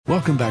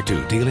Welcome back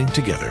to Dealing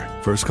Together.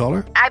 First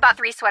caller? I bought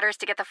 3 sweaters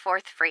to get the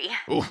 4th free.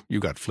 Oh, you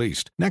got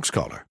fleeced. Next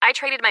caller? I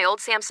traded my old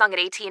Samsung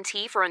at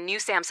AT&T for a new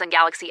Samsung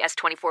Galaxy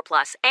S24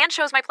 Plus and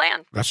chose my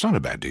plan. That's not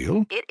a bad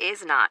deal. It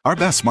is not. Our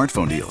best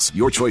smartphone deals.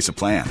 Your choice of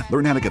plan.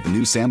 Learn how to get the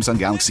new Samsung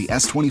Galaxy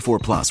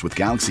S24 Plus with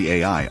Galaxy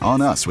AI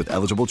on us with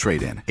eligible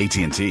trade-in.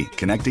 AT&T.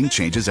 Connecting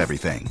changes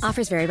everything.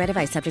 Offers vary by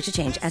device. Subject to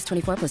change.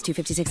 S24 plus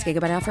 256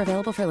 gigabyte offer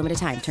available for a limited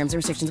time. Terms and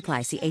restrictions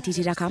apply. See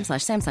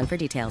att.com/Samsung for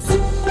details.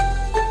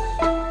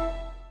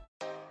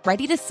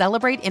 Ready to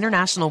celebrate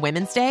International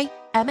Women's Day?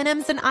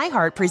 M&M's and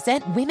iHeart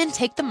present Women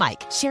Take the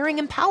Mic, sharing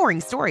empowering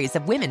stories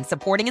of women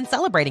supporting and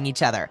celebrating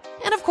each other.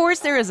 And of course,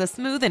 there is a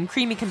smooth and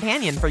creamy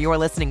companion for your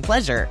listening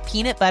pleasure,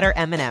 peanut butter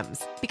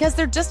M&M's. Because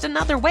they're just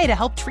another way to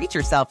help treat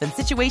yourself in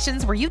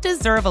situations where you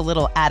deserve a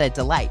little added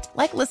delight,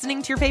 like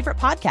listening to your favorite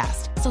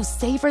podcast. So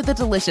savor the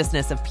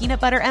deliciousness of peanut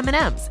butter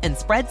M&M's and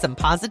spread some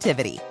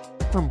positivity.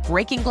 From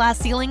breaking glass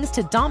ceilings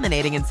to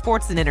dominating in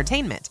sports and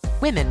entertainment,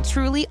 women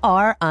truly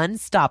are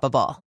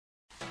unstoppable.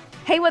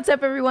 Hey, what's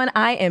up, everyone?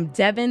 I am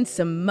Devyn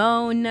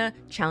Simone,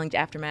 Challenge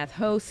Aftermath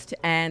host,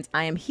 and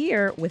I am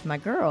here with my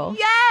girl.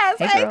 Yes,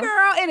 hey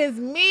girl. It is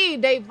me,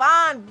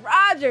 Devyn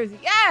Rogers.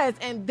 Yes,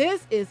 and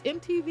this is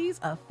MTV's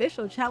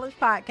official Challenge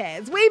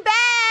podcast. We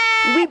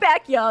back! We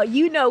back, y'all.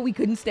 You know we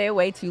couldn't stay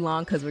away too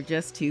long because we're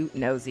just too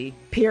nosy.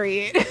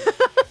 Period.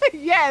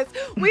 Yes,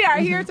 we are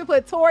here to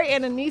put Tori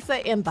and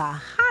Aneesa in the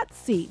hot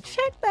seat.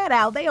 Check that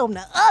out. They on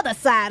the other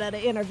side of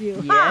the interview.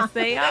 Yes,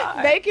 they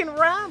are. They can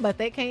run, but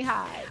they can't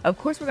hide. Of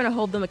course, we're going to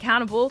hold them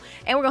accountable,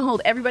 and we're going to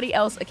hold everybody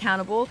else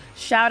accountable.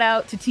 Shout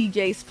out to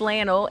TJ's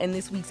flannel in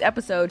this week's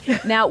episode.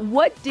 Now,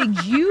 what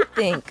did you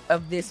think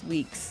of this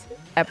week's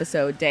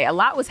episode, Day? A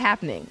lot was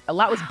happening. A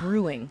lot was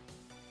brewing.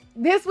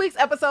 This week's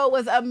episode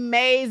was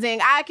amazing.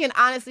 I can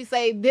honestly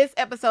say this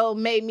episode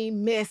made me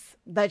miss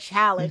the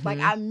challenge. Like,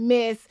 I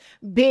miss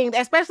being,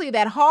 especially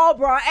that hall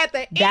brawl at the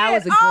end. That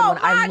was a good one.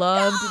 I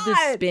loved the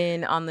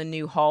spin on the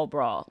new hall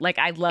brawl. Like,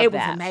 I loved that. It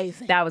was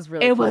amazing. That was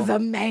really cool. It was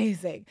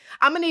amazing.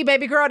 I'm gonna need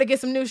baby girl to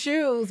get some new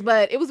shoes,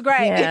 but it was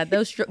great. Yeah,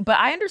 but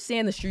I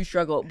understand the shoe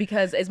struggle,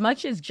 because as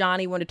much as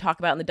Johnny wanted to talk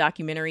about in the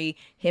documentary,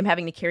 him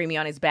having to carry me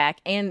on his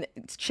back, and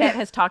Chet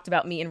has talked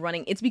about me in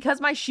running, it's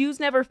because my shoes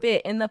never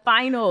fit in the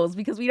finals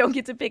because we don't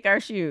get to pick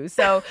our shoes.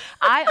 So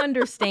I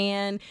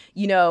understand,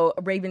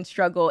 Raven's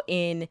struggle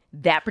in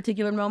that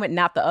particular moment,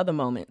 not the other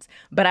moments,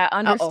 but I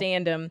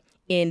understand him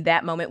in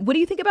that moment. What do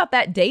you think about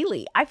that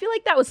daily? I feel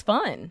like that was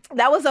fun.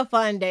 That was a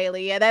fun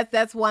daily. Yeah,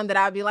 that's one that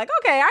I'd be like,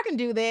 okay, I can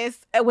do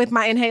this with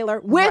my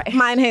inhaler.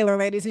 My inhaler,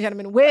 ladies and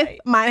gentlemen,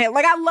 my inhaler.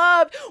 Like, I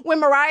loved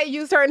when Mariah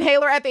used her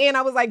inhaler at the end.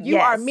 I was like, you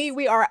are me,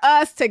 we are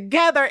us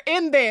together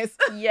in this.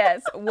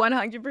 Yes,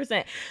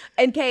 100%.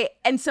 Okay,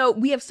 and so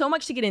we have so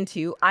much to get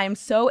into. I am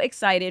so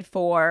excited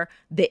for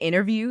the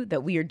interview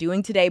that we are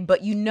doing today,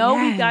 but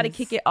we've got to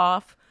kick it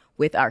off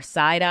with our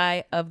side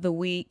eye of the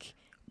week.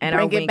 And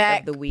our wink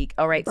of the week.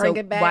 All right, so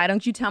why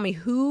don't you tell me,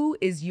 who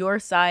is your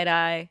side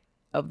eye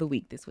of the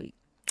week this week?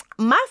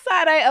 My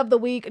side eye of the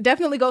week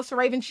definitely goes to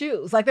Raven's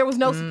shoes. Like, there was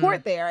no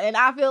support there. And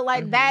I feel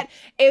like that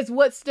is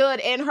what stood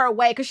in her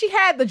way, because she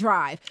had the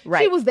drive.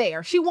 Right. She was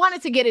there. She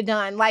wanted to get it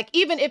done. Like,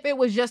 even if it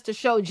was just to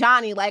show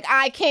Johnny, like,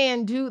 I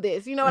can do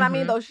this. You know what I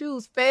mean? Those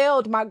shoes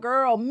failed my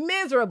girl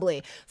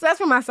miserably. So that's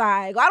for my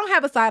side. I don't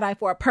have a side eye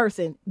for a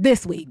person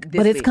this week,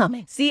 but it's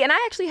coming. See, and I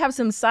actually have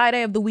some side eye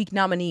of the week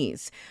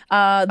nominees.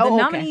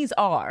 Nominees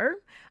are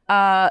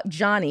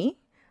Johnny,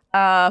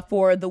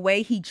 for the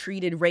way he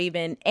treated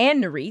Raven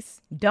and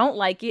Nerese. Don't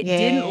like it,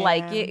 didn't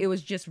like it. It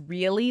was just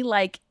really,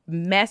 like,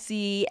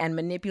 messy and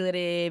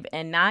manipulative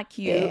and not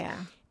cute.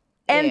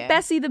 And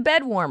Bessie the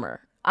bed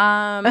warmer.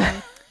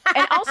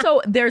 And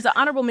also, there's an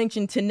honorable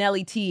mention to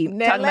Nelly T,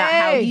 talking about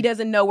how he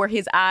doesn't know where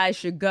his eyes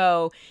should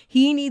go.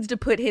 He needs to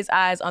put his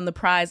eyes on the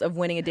prize of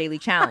winning a daily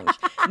challenge.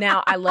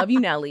 Now, I love you,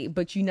 Nelly,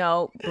 but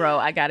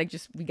bro,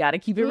 we gotta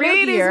keep it real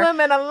here. Leave these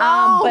women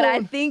alone. But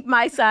I think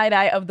my side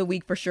eye of the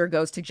week for sure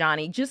goes to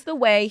Johnny. Just the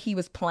way he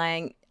was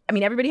playing. I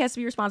mean, everybody has to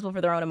be responsible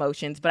for their own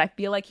emotions, but I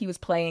feel like he was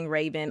playing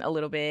Raven a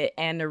little bit,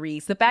 and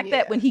Nerese. The fact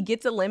that when he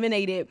gets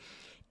eliminated,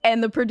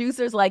 and the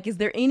producer's like, is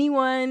there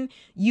anyone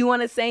you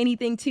want to say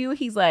anything to?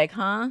 He's like,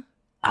 huh?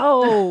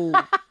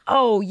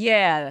 Oh,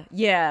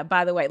 yeah.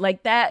 By the way,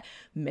 like that,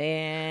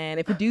 man,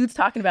 if a dude's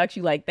talking about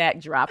you like that,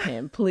 drop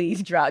him.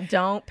 Please drop.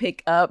 Don't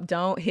pick up.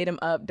 Don't hit him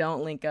up.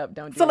 Don't link up.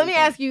 Don't do So anything. Let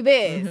me ask you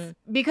this,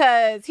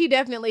 because he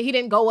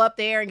didn't go up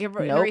there and give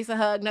Nerese a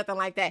hug, nothing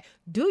like that.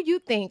 Do you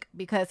think,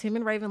 because him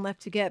and Raven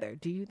left together,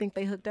 do you think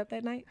they hooked up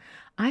that night?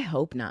 I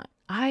hope not.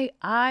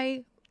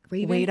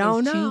 Raven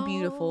is too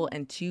beautiful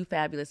and too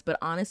fabulous. But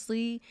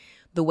honestly,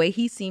 the way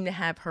he seemed to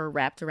have her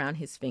wrapped around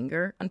his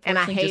finger,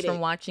 unfortunately, just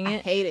from watching it,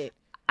 I hate it.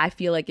 I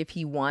feel like if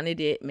he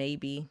wanted it,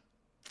 maybe.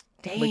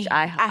 Dang, which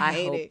I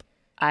hope.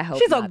 I hope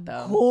she's not,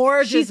 a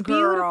gorgeous She's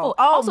girl. Beautiful.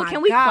 Oh, also,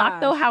 can we clock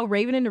though how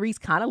Raven and Nerese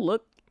kind of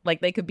look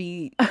like they could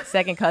be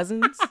second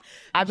cousins?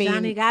 I mean,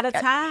 Johnny got a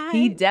type.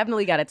 He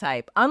definitely got a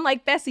type.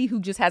 Unlike Bessie, who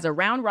just has a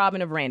round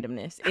robin of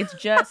randomness. It's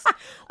just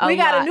we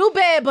got a new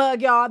bed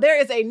bug, y'all. There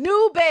is a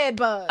new bed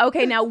bug.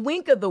 Okay, now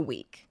wink of the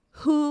week.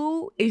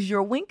 who is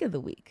your wink of the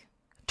week?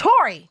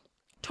 Tori.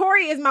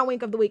 Tori is my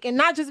wink of the week. And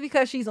not just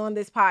because she's on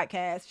this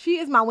podcast. She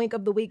is my wink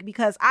of the week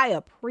because I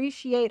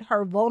appreciate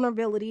her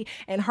vulnerability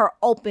and her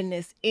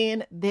openness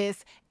in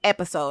this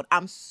episode.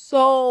 I'm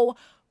so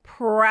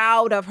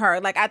proud of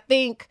her. Like, I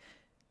think...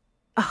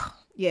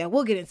 yeah,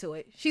 we'll get into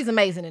it. She's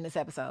amazing in this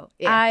episode.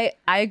 Yeah.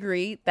 I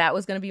agree. That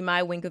was going to be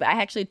my wink of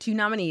I actually had 2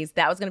 nominees.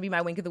 That was going to be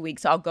my wink of the week.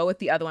 So I'll go with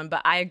the other one.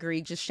 But I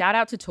agree. Just shout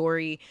out to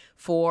Tori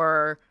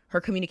for her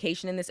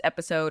communication in this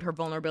episode, her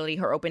vulnerability,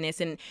 her openness.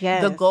 And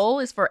the goal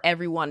is for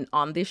everyone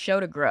on this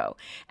show to grow.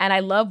 And I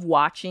love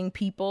watching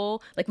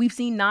people, like we've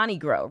seen Nani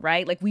grow,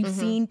 right? Like we've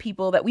seen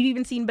people that we've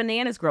even seen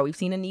Bananas grow. We've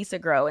seen Aneesa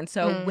grow. And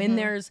so when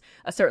there's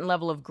a certain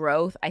level of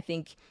growth, I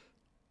think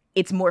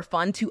it's more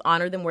fun to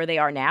honor them where they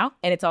are now.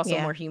 And it's also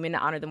more human to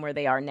honor them where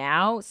they are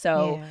now.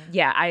 So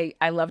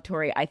I love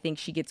Tori. I think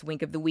she gets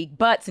wink of the week.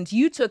 But since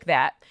you took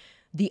that,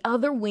 the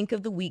other wink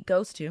of the week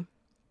goes to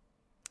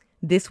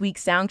this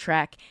week's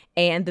soundtrack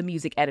and the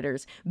music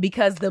editors,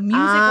 because the music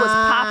was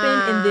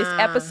popping in this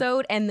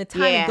episode, and the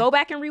timing, go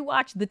back and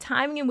rewatch the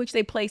timing in which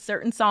they play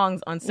certain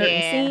songs on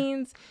certain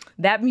scenes.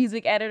 That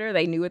music editor,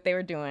 they knew what they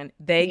were doing.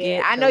 They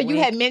get I know you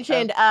had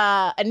mentioned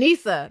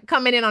Aneesa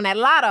coming in on that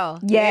lotto.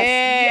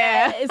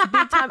 Yes,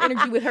 big time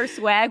energy with her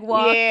swag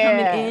walk coming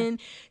in.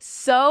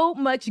 So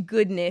much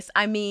goodness.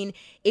 I mean,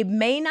 it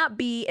may not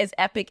be as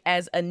epic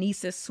as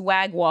Aneesa's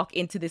swag walk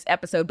into this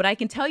episode, but I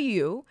can tell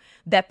you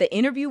that the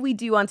interview we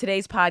do on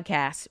today's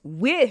podcast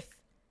with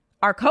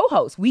our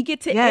co-hosts, we get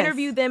to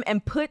interview them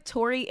and put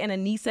Tori and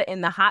Aneesa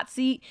in the hot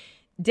seat.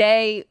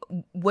 Day,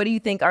 what do you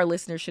think our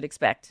listeners should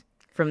expect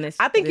from this?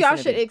 I think y'all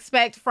should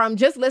expect from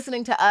just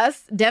listening to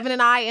us, Devyn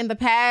and I in the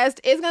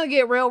past, it's going to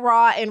get real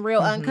raw and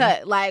real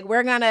uncut. Like,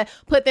 we're going to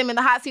put them in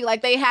the hot seat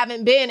like they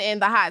haven't been in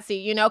the hot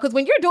seat, you know? Because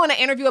when you're doing an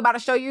interview about a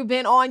show you've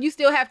been on, you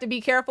still have to be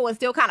careful and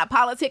still kind of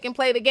politic and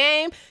play the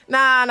game.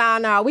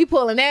 Nah. We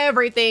pulling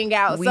everything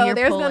out. So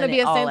there's going to be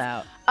a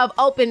sense of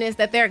openness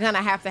that they're going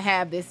to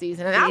have this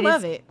season. And I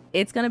love it.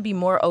 It's going to be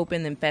more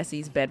open than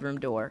Fessy's bedroom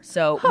door.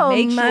 So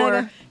make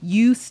sure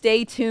you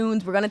stay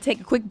tuned. We're going to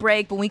take a quick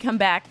break. When we come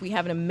back, we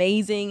have an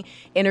amazing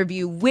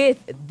interview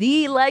with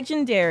the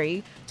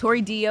legendary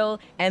Tori Deal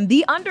and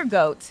the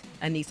undergoat,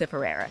 Aneesa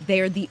Ferreira. They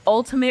are the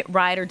ultimate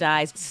ride or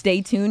dies.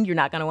 Stay tuned. You're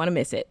not going to want to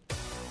miss it.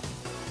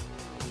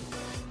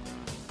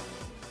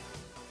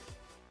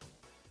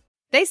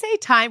 They say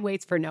time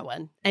waits for no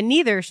one, and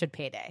neither should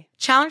payday.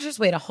 Challengers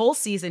wait a whole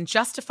season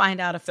just to find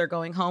out if they're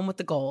going home with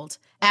the gold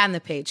and the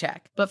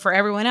paycheck. But for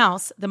everyone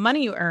else, the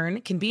money you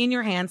earn can be in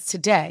your hands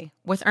today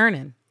with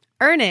Earnin.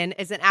 Earnin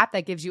is an app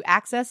that gives you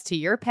access to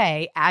your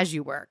pay as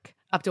you work.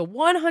 Up to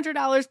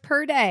 $100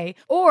 per day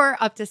or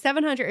up to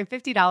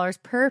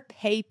 $750 per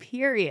pay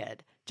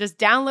period. Just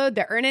download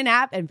the Earnin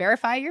app and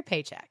verify your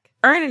paycheck.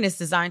 Earnin is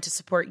designed to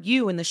support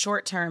you in the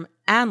short term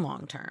and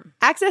long term.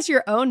 Access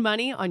your own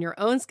money on your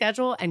own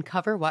schedule and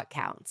cover what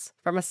counts.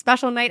 From a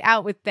special night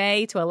out with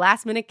Bae to a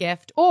last-minute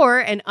gift or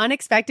an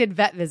unexpected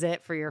vet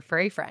visit for your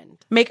furry friend.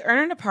 Make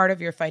Earnin a part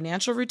of your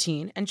financial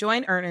routine and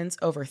join Earnin's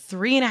over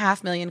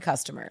 3.5 million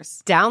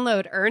customers.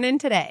 Download Earnin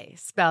today,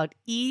 spelled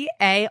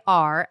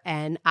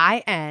EARNIN,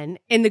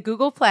 in the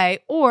Google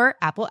Play or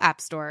Apple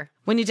App Store.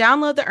 When you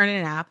download the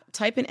Earnin app,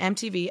 type in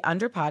MTV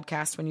under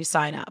podcast when you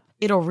sign up.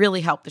 It'll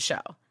really help the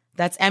show.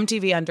 That's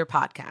MTV under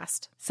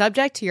podcast.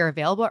 Subject to your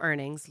available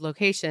earnings,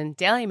 location,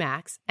 daily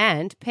max,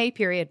 and pay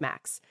period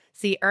max.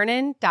 See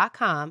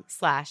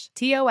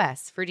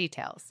earnin.com/TOS for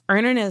details.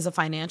 Earnin is a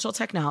financial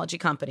technology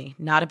company,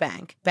 not a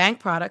bank.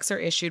 Bank products are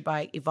issued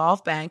by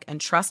Evolve Bank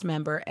and trust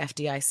member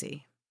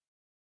FDIC.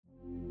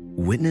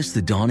 Witness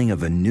the dawning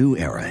of a new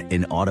era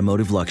in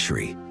automotive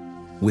luxury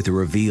with a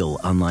reveal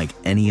unlike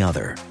any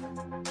other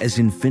as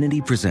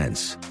Infiniti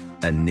presents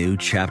a new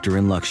chapter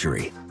in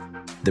luxury.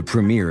 The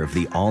premiere of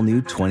the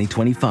all-new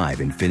 2025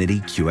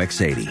 Infiniti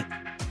QX80.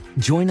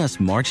 Join us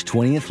March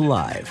 20th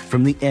live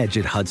from the Edge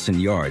at Hudson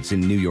Yards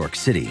in New York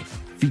City,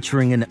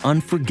 featuring an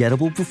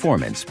unforgettable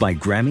performance by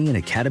Grammy and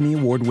Academy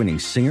Award-winning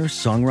singer,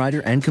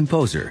 songwriter, and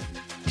composer,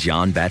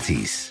 Jon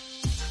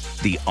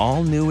Batiste. The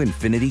all-new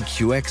Infiniti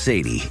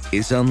QX80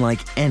 is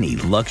unlike any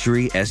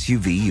luxury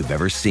SUV you've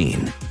ever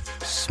seen.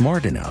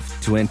 Smart enough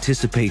to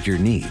anticipate your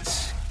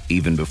needs,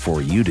 even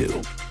before you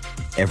do.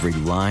 Every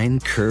line,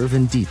 curve,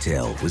 and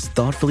detail was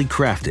thoughtfully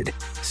crafted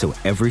so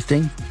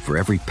everything for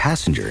every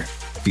passenger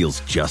feels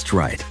just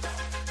right.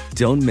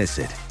 Don't miss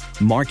it.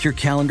 Mark your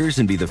calendars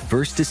and be the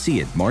first to see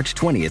it March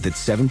 20th at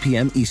 7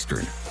 p.m.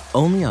 Eastern,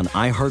 only on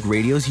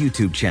iHeartRadio's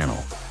YouTube channel.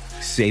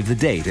 Save the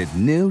date at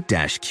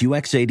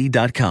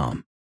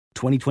new-QX80.com.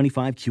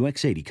 2025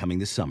 QX80 coming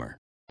this summer.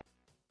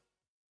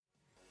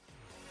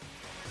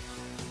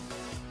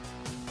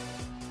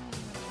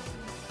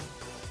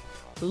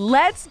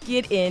 Let's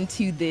get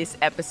into this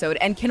episode.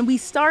 And can we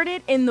start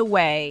it in the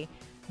way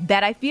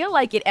that I feel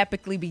like it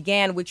epically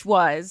began, which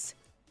was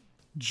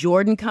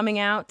Jordan coming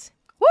out,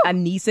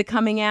 Aneesa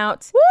coming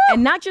out,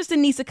 and not just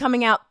Aneesa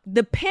coming out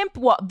the pimp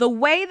walk, the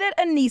way that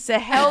Aneesa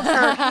held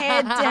her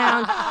head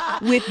down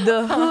with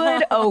the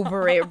hood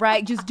over it,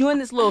 right? Just doing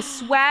this little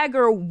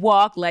swagger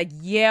walk like,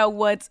 yeah,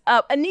 what's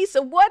up?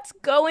 Aneesa, what's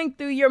going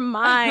through your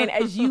mind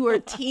as you were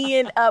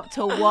teeing up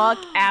to walk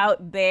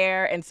out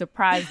there and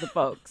surprise the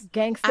folks?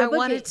 Gangsta I boogie.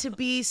 wanted to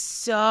be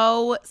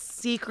so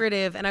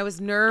secretive, and I was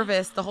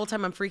nervous the whole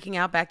time. I'm freaking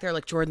out back there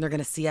like, Jordan, they're going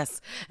to see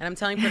us. And I'm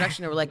telling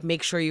production, they were like,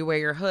 make sure you wear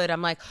your hood.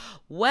 I'm like,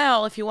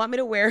 well, if you want me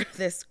to wear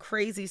this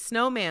crazy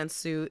snowman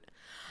suit,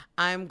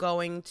 I'm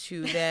going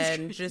to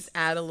then just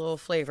add a little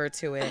flavor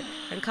to it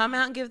and come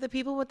out and give the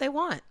people what they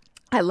want.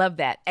 I love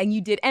that. And you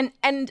did. And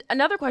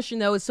another question,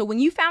 though, is so when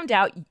you found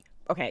out,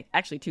 okay,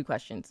 actually 2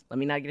 questions. Let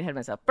me not get ahead of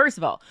myself. First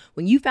of all,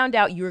 when you found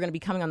out you were going to be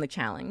coming on the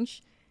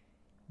challenge,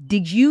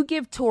 did you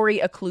give Tori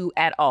a clue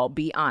at all?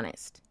 Be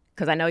honest.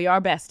 Because I know you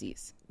are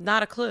besties.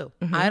 Not a clue.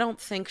 Mm-hmm. I don't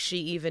think she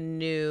even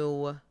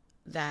knew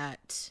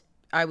that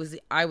I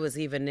was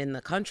even in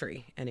the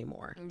country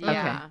anymore. Yeah.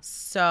 Okay.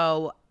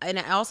 So, and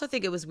I also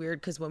think it was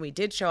weird because when we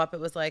did show up, it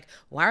was like,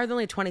 why are there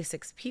only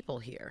 26 people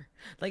here?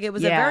 Like, it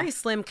was a very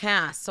slim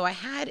cast. So I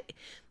had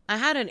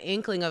an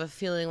inkling of a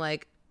feeling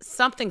like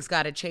something's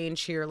got to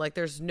change here. Like,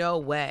 there's no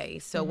way.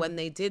 So when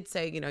they did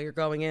say, you're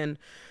going in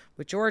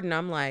with Jordan,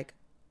 I'm like,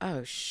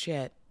 oh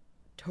shit,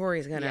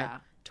 Tori's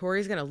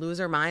gonna lose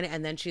her mind,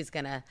 and then she's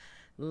gonna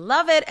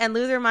love it and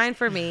lose her mind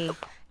for me.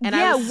 And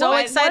I was so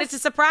excited to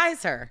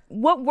surprise her.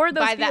 What were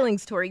those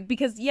feelings, Tori?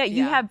 Because,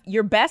 you have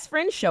your best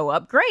friend show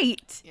up,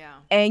 great,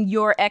 and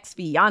your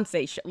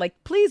ex-fiance like,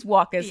 please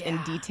walk us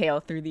in detail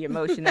through the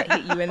emotion that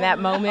hit you in that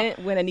moment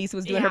when Aneesa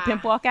was doing her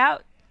pimp walk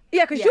out.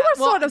 Yeah, because you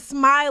were sort of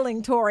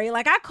smiling, Tori.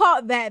 Like, I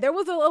caught that. There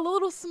was a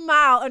little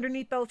smile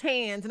underneath those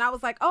hands, and I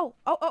was like, oh,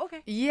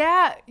 okay.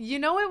 Yeah,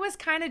 it was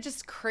kind of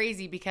just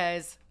crazy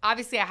because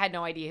obviously I had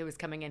no idea who was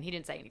coming in. He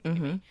didn't say anything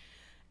to me.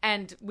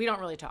 And we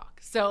don't really talk.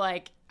 So,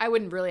 like, I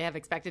wouldn't really have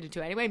expected it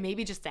to anyway.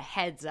 Maybe just a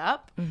heads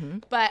up. Mm-hmm.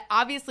 But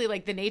obviously,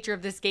 like, the nature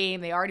of this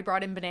game, they already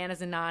brought in Bananas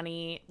and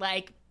Nani.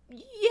 Like,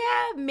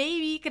 yeah,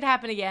 maybe it could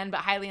happen again, but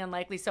highly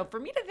unlikely. So for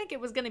me to think it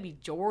was going to be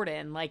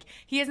Jordan, like,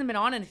 he hasn't been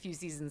on in a few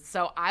seasons.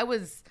 So I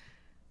was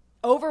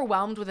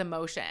overwhelmed with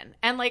emotion.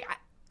 And, like,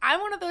 I'm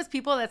one of those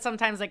people that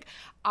sometimes, like,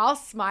 I'll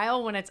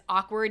smile when it's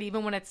awkward,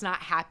 even when it's not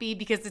happy,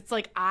 because it's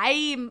like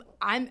I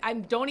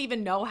don't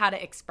even know how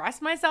to express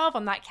myself.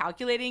 I'm not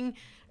calculating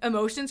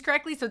emotions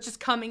correctly, so it's just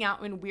coming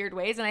out in weird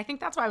ways. And I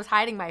think that's why I was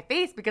hiding my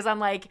face, because I'm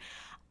like,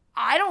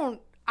 I don't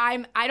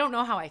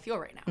know how I feel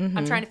right now. Mm-hmm.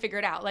 I'm trying to figure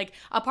it out. Like,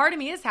 a part of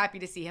me is happy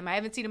to see him. I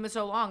haven't seen him in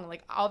so long.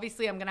 Like,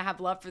 obviously, I'm gonna have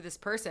love for this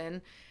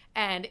person,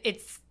 and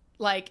it's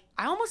like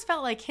I almost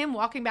felt like him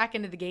walking back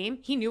into the game.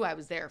 He knew I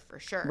was there for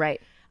sure,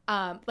 right?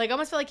 Like, I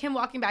almost felt like him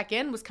walking back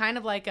in was kind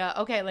of like,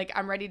 okay, like,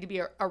 I'm ready to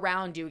be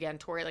around you again,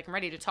 Tori. Like, I'm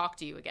ready to talk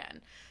to you again.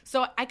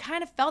 So I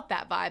kind of felt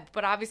that vibe,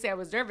 but obviously I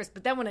was nervous.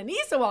 But then when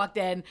Aneesa walked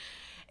in,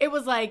 it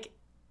was like,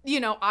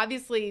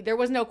 obviously there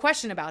was no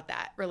question about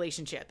that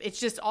relationship. It's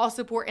just all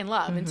support and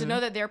love. Mm-hmm. And to know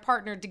that they're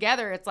partnered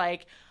together, it's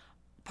like,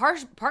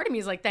 part of me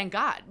is like, thank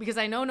God, because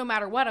I know no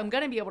matter what, I'm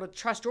going to be able to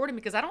trust Jordan,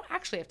 because I don't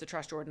actually have to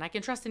trust Jordan. I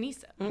can trust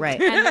Aneesa. Right.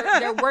 And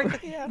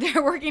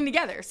they're working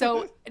together.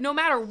 So no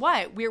matter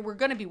what, we're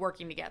going to be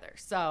working together.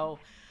 So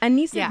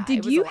Aneesa,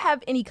 did you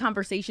have any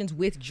conversations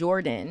with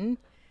Jordan?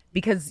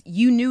 Because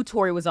you knew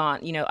Tori was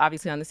on,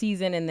 obviously on the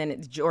season, and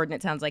then Jordan,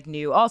 it sounds like,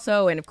 knew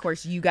also. And of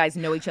course, you guys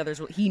know each other's,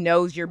 he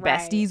knows you're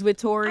besties with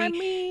Tori. I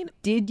mean,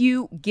 did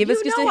you give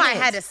us just a hint? I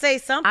had to say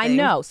something. I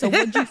know. So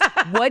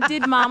what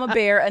did Mama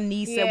Bear,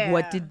 Aneesa,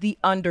 what did the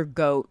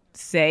undergoat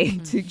say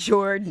to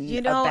Jordan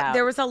about?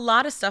 There was a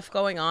lot of stuff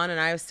going on, and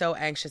I was so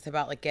anxious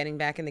about, like, getting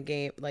back in the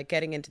game, like,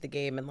 getting into the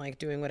game and, like,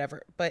 doing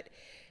whatever. But,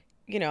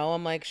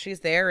 I'm like,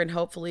 she's there, and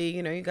hopefully,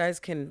 you guys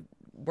can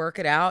work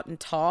it out and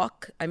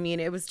talk. I mean,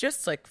 it was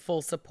just like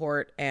full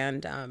support,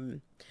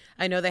 and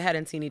I know they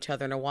hadn't seen each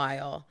other in a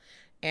while,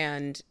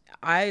 and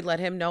I let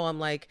him know, I'm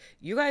like,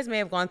 you guys may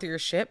have gone through your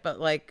shit, but,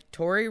 like,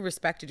 Tori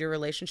respected your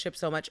relationship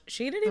so much,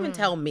 she didn't even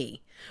tell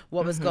me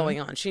what was going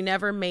on. She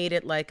never made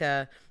it like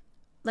a,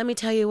 let me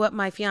tell you what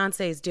my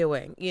fiance is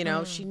doing.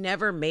 She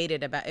never made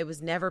it about, it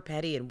was never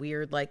petty and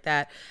weird like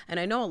that. And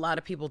I know a lot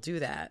of people do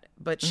that,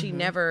 but she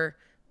never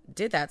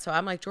did that. So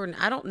I'm like, Jordan,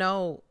 I don't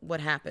know what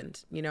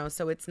happened,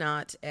 so it's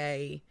not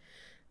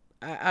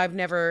I've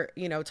never,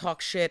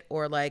 talked shit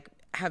or, like,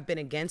 have been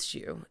against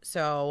you.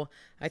 So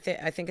I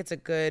think it's a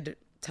good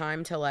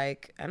time to,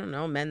 like, I don't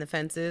know, mend the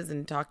fences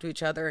and talk to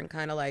each other and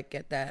kind of, like,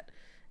 get that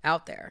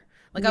out there.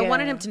 Like, I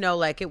wanted him to know,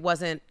 like, I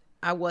wasn't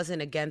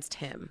against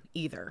him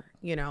either,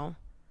 And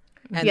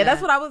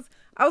that's what I was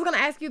going to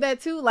ask you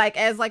that too, like,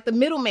 as, like, the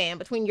middleman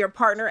between your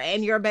partner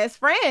and your best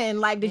friend.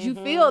 Like, did you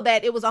feel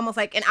that it was almost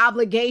like an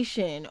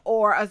obligation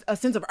or a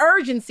sense of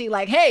urgency?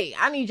 Like, hey,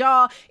 I need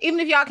y'all, even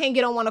if y'all can't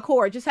get on one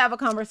accord, just have a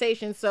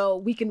conversation so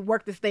we can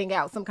work this thing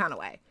out some kind of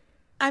way.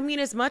 I mean,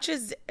 as much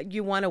as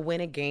you want to win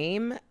a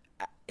game,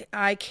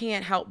 I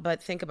can't help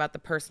but think about the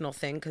personal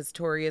thing because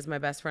Tori is my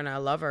best friend. I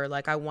love her.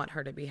 Like, I want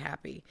her to be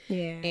happy.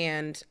 Yeah.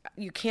 And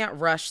you can't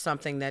rush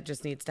something that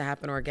just needs to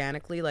happen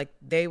organically. Like,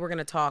 they were going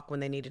to talk when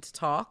they needed to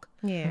talk.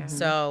 Yeah.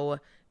 So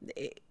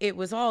it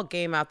was all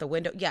game out the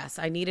window. Yes,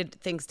 I needed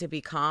things to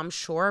be calm,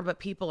 sure, but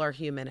people are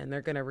human and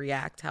they're going to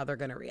react how they're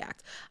going to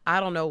react. I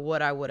don't know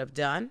what I would have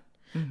done.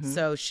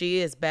 So she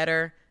is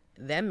better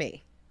than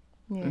me.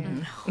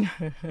 Yeah.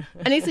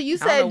 Aneesa, you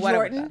said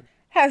Jordan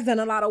has done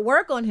a lot of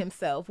work on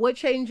himself. What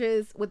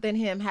changes within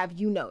him have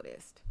you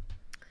noticed?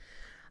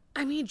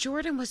 I mean,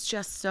 Jordan was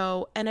just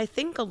so, and I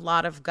think a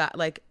lot of guys,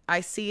 like, I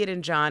see it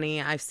in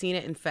Johnny. I've seen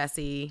it in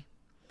Fessy.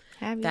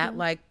 That,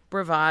 like,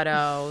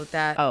 bravado,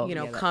 that,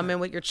 come in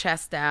with your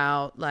chest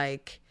out,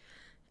 like,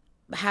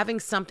 having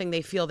something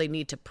they feel they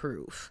need to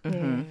prove.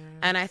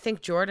 And I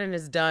think Jordan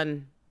has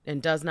done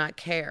and does not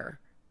care.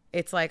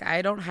 It's like,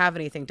 I don't have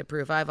anything to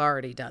prove. I've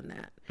already done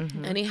that.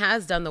 And he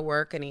has done the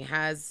work, and he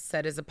has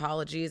said his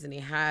apologies, and he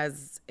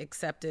has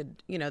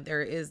accepted,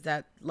 there is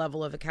that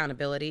level of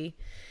accountability.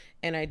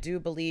 And I do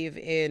believe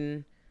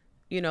in,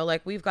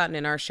 like, we've gotten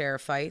in our share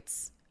of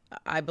fights.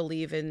 I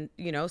believe in,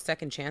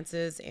 second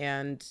chances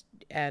and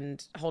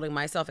holding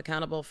myself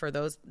accountable for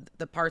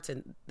the parts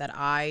that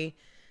I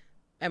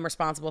am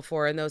responsible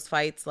for in those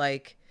fights.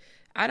 Like,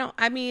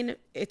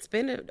 it's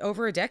been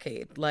over a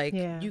decade. Like,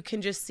 you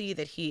can just see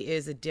that he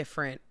is a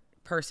different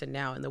person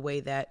now in the way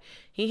that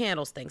he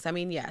handles things. I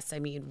mean, yes,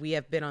 we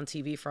have been on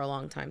TV for a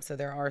long time, so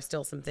there are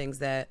still some things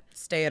that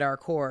stay at our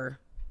core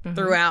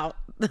throughout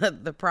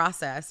the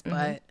process.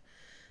 But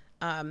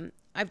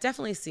I've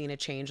definitely seen a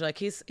change. Like,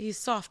 he's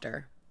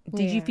softer.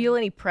 Did you feel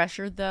any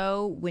pressure,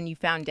 though, when you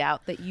found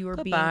out that you were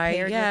being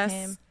paired with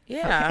him?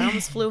 Yeah, I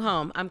almost flew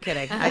home. I'm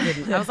kidding. I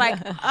didn't. I was like,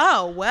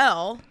 oh,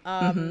 well,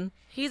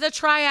 he's a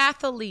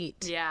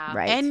triathlete. Yeah.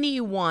 Right.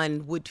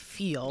 Anyone would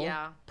feel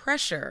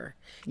pressure.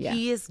 Yeah.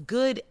 He is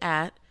good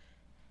at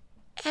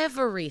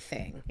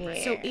everything.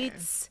 Yeah. So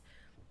it's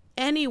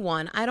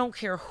anyone, I don't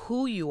care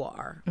who you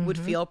are, would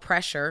feel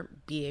pressure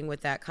being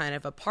with that kind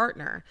of a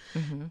partner.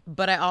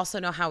 But I also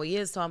know how he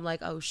is. So I'm like,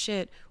 oh,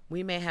 shit,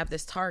 we may have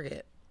this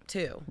target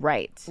too.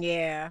 Right.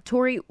 Yeah.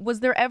 Tori, was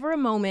there ever a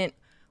moment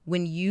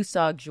when you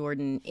saw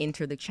Jordan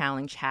enter the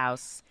challenge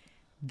house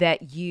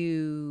that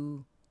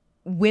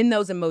when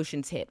those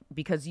emotions hit?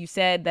 Because you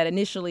said that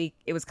initially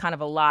it was kind of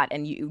a lot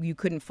and you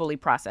couldn't fully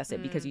process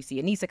it because you see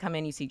Aneesa come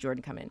in, you see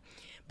Jordan come in.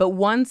 But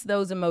once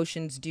those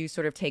emotions do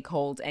sort of take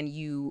hold and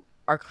you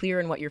are clear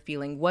in what you're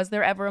feeling, was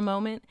there ever a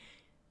moment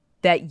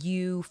that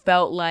you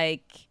felt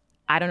like,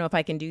 I don't know if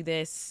I can do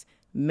this,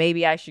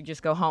 maybe I should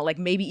just go home? Like,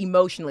 maybe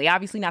emotionally,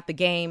 obviously not the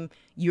game,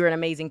 you're an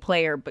amazing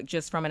player, but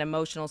just from an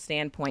emotional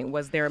standpoint,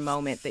 was there a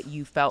moment that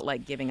you felt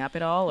like giving up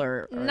at all,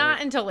 or?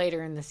 Not until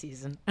later in the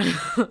season.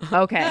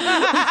 Okay.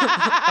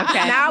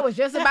 Now I was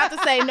just about to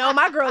say, no,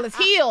 my girl is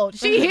healed.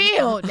 She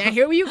healed. Now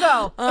here you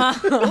go.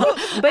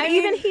 But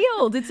even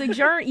healed, it's a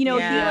journey.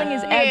 Healing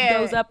is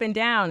goes up and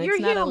down. You're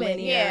it's not human, a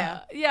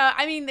linear. Yeah.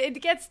 I mean,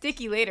 it gets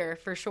sticky later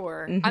for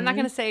sure. I'm not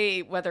gonna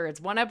say whether it's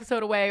 1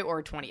 episode away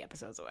or 20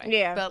 episodes away.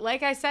 Yeah. But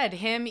like I said,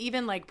 him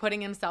even like putting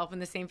himself in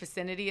the same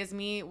vicinity as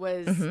me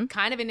was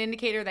kind of an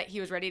indicator that he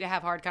was ready to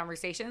have hard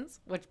conversations,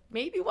 which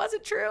maybe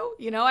wasn't true.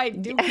 I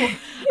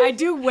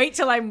do wait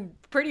till I'm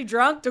pretty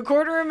drunk to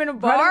corner him in a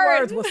bar.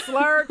 Words was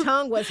slurred,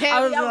 tongue was heavy.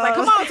 I was like,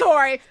 come on,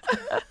 Tori.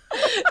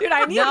 Dude,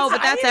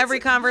 but that's every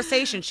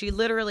conversation. She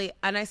literally,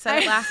 and I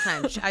said it last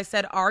time, I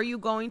said, are you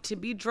going to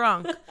be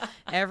drunk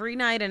every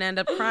night and end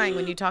up crying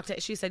when you talk to,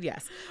 she said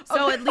yes.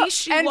 So at least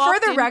she and walked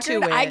for the into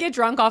record, it. I get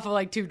drunk off of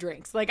like 2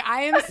 drinks. Like,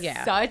 I am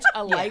such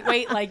a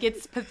lightweight, like,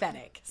 it's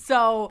pathetic.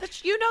 So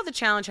but the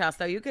challenge house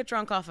though, you get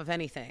drunk off of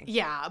anything.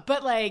 Yeah,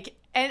 but like,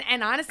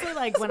 and honestly,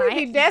 like, when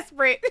I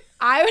desperate,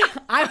 I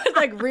would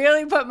like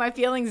really put my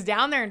feelings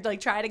down there and like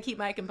try to keep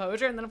my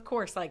composure. And then of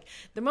course, like,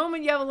 the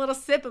moment you have a little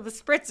sip of a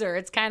spritzer,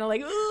 it's kind of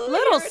like,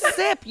 little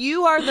sip.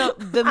 You are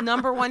the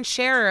number one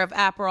sharer of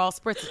Aperol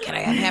spritzer. Can I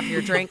have half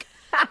your drink?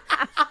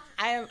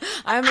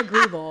 I'm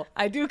agreeable.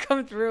 I do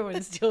come through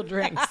and steal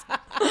drinks.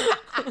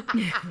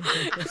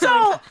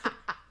 So,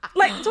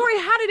 like, Tori,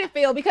 how did it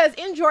feel? Because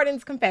in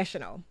Jordan's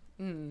confessional,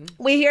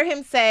 we hear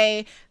him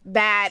say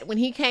that when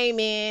he came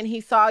in,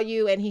 he saw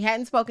you and he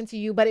hadn't spoken to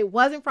you, but it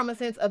wasn't from a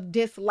sense of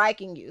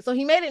disliking you. So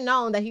he made it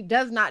known that he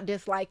does not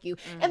dislike you.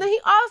 And then he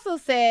also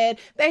said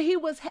that he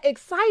was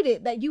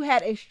excited that you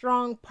had a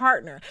strong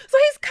partner. So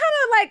he's kind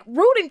of like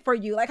rooting for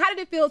you. Like, how did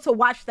it feel to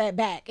watch that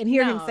back and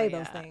hear him say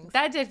those things?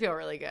 That did feel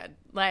really good.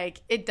 Like,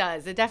 it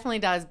does. It definitely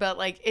does. But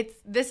like,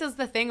 this is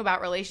the thing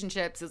about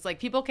relationships. It's like,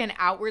 people can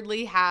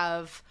outwardly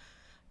have,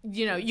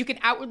 you can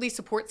outwardly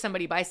support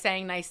somebody by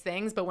saying nice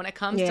things, but when it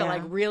comes to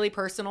like really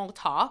personal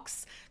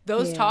talks,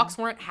 those talks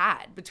weren't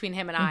had between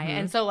him and I.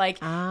 And so like,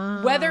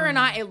 whether or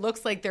not it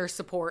looks like there's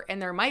support,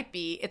 and there might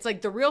be, it's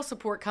like the real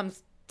support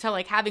comes to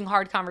like having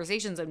hard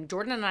conversations, and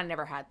Jordan and I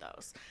never had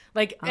those.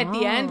 Like, at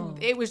the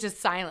end, it was just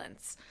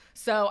silence.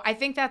 So I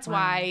think that's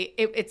why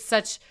it's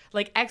such,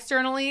 like,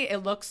 externally,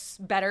 it looks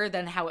better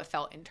than how it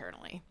felt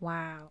internally.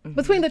 Wow.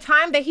 Between the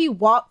time that he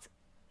walked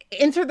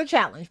entered the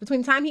challenge,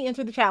 between the time he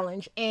entered the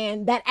challenge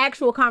and that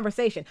actual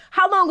conversation,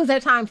 how long was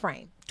that time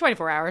frame?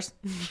 24 hours.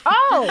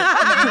 Oh,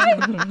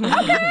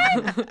 okay.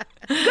 Okay. Good. Okay,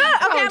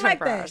 I like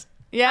that. Hours.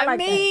 Yeah, like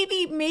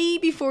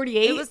maybe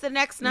 48. It was the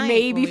next night.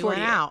 Maybe when we 48.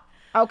 went out.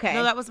 Okay.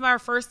 No, that was my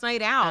first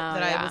night out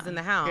that I was in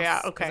the house. Yeah,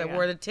 okay. Because I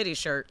wore the titty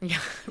shirt.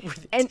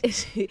 And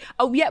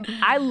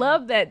I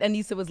love that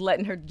Aneesa was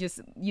letting her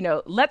just,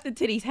 let the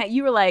titties hang.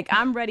 You were like,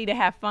 I'm ready to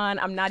have fun.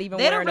 I'm not even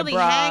wearing don't really a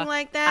bra. hang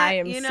like that. I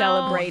am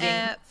celebrating.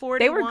 At 41,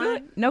 they were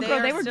good. No,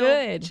 girl, they were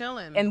good.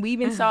 Chilling. And we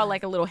even saw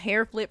like a little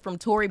hair flip from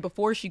Tori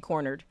before she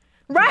cornered.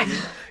 Right. She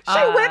whipped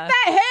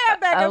that hair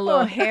back and a little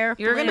forth. hair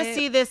You're flip. going to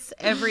see this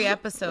every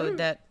episode,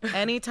 that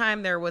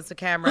anytime there was a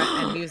camera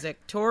and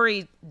music,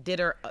 Tori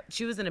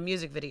she was in a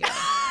music video.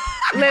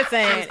 Listen,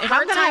 if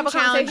I'm going to have a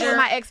conversation with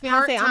my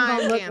ex-fiance, I'm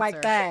going to look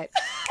like that.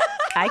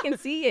 I can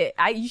see it.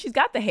 She's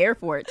got the hair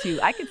for it too.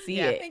 I can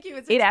see it. Thank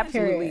you. It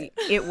absolutely,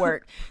 it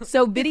worked.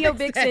 So Video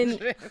Vixen,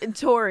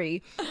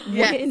 Tori,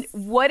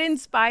 what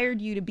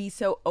inspired you to be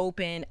so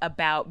open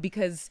about,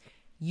 because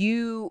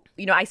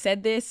I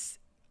said this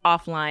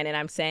offline and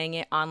I'm saying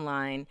it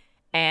online,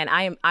 and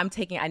I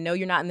know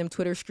you're not in them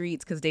Twitter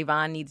streets because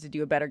Devyn needs to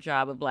do a better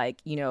job of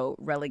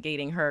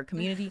relegating her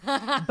community,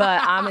 but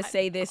I'm gonna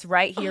say this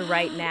right here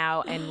right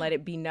now and let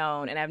it be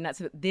known, and I've not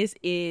said this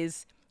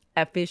is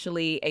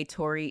officially a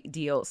Tori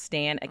Deal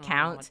Stan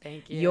account.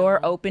 Thank you. Your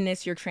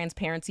openness, your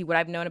transparency, what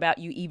I've known about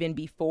you even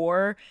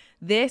before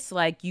this,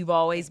 you've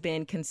always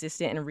been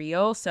consistent and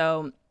real.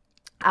 So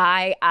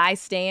I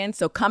stand.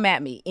 So come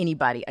at me,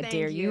 anybody. I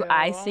dare you.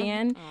 I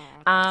stand.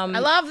 I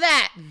love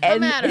that.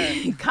 Come at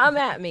her. Come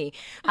at me.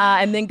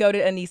 And then go to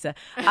Aneesa.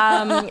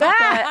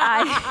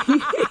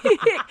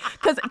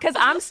 Because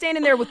I'm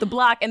standing there with the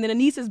block, and then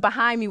Aneesa's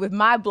behind me with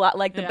my block.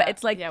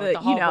 It's like with the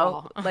whole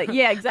wall.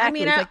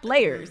 Exactly. It's like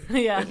layers.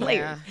 Yeah.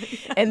 Layers.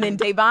 And then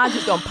Devon's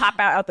just going to pop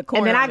out the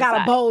corner. And then I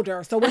got a a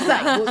boulder. So what's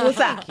up? What's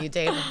up? Thank you,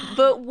 David.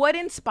 But what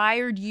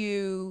inspired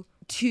you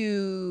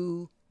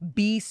to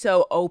be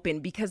so open?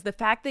 Because the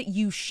fact that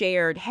you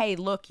shared, hey,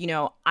 look,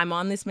 I'm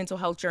on this mental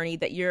health journey,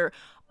 that you're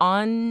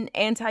on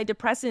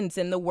antidepressants,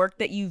 and the work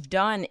that you've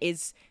done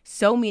is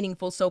so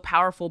meaningful, so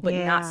powerful, but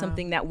not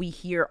something that we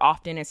hear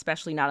often,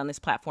 especially not on this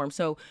platform.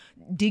 So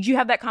did you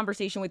have that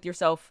conversation with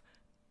yourself,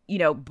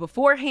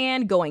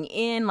 beforehand, going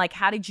in?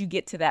 How did you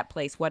get to that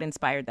place? What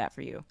inspired that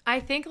for you? I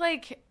think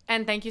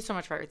and thank you so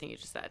much for everything you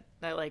just said.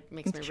 That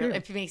makes me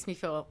it makes me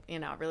feel,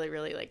 really,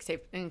 really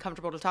safe and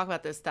comfortable to talk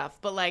about this stuff.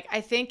 But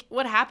I think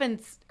what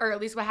happens, or at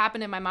least what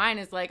happened in my mind,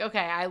 is okay,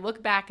 I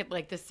look back at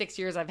the 6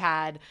 years I've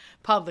had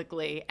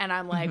publicly, and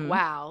I'm like,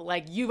 wow,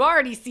 you've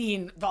already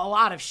seen a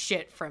lot of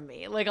shit from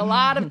me, a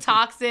lot of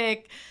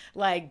toxic,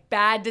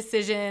 bad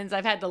decisions.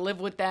 I've had to live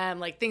with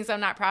them, things I'm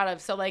not proud of.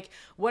 So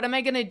what am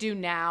I gonna do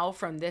now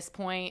from this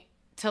point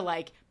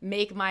to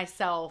make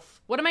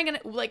myself, how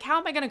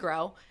am I gonna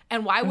grow,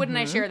 and why wouldn't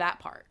I share that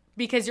part?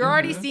 Because you're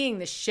already seeing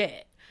the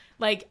shit.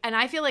 And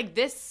I feel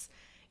this,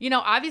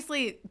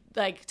 obviously,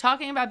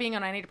 talking about being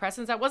on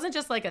antidepressants, that wasn't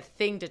just a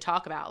thing to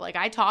talk about.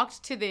 I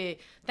talked to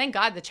thank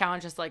God the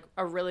challenge is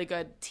a really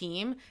good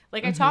team.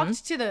 I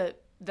talked to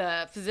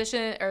the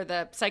physician or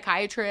the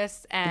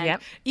psychiatrist, and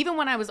even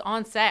when I was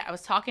on set, I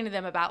was talking to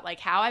them about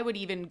how I would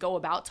even go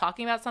about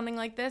talking about something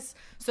like this,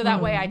 so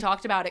that way I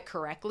talked about it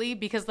correctly,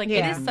 because it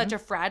is such a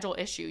fragile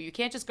issue. You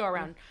can't just go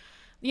around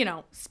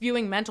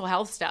spewing mental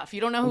health stuff.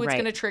 You don't know who it's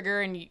going to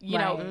trigger, and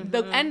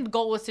the end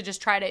goal was to just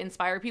try to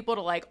inspire people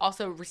to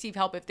also receive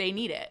help if they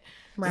need it.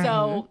 Right.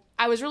 So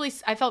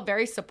I felt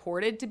very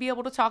supported to be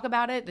able to talk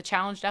about it. The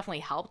challenge definitely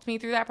helped me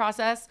through that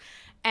process.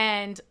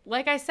 And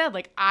like I said,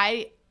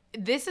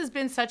 this has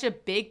been such a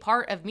big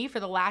part of me for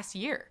the last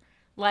year.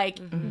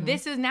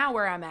 This is now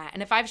where I'm at.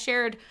 And if I've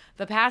shared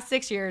the past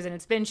 6 years and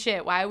it's been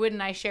shit, why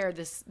wouldn't I share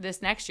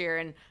this next year?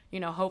 And,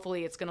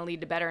 hopefully it's going to lead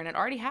to better, and it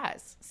already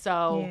has.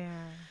 So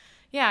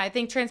yeah, I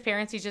think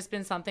transparency's just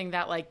been something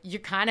that you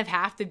kind of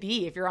have to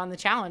be if you're on the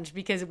challenge,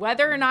 because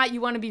whether or not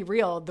you want to be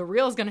real, the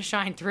real is going to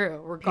shine through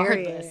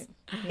regardless.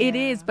 It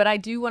is, but I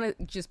do want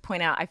to just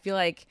point out, I feel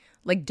like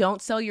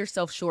don't sell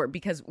yourself short,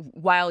 because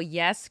while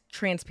yes,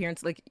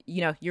 transparency,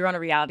 you're on a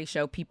reality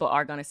show, people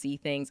are going to see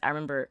things. I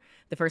remember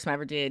the first time I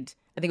ever did,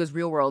 I think it was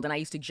Real World, and I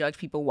used to judge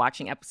people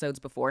watching episodes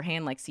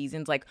beforehand,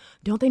 seasons,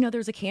 don't they know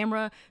there's a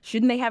camera?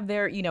 Shouldn't they have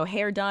their,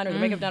 hair done or their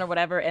makeup done or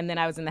whatever? And then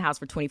I was in the house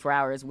for 24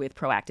 hours with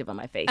Proactive on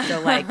my face.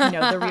 So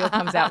the real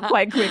comes out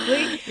quite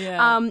quickly.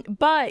 Yeah.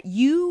 But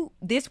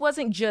this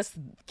wasn't just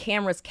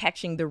cameras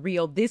catching the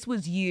real. This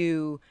was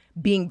you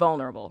being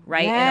vulnerable,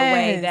 right? Yes. In a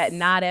way that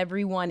not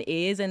everyone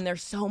is. And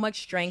there's so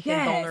much strength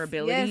in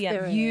vulnerability,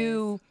 and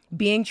you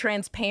being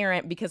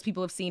transparent, because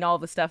people have seen all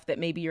the stuff that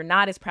maybe you're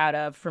not as proud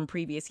of from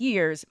previous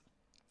years,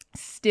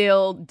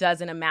 still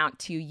doesn't amount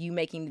to you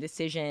making the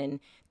decision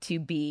to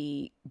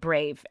be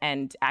brave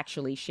and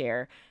actually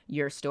share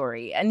your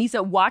story.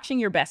 Aneesa, watching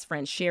your best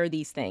friend share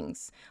these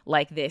things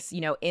like this,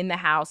 in the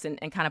house and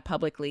kind of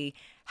publicly,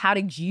 how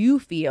did you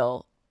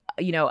feel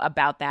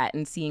about that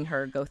and seeing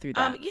her go through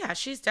that? Yeah,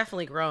 she's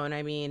definitely grown.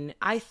 I mean,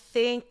 I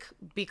think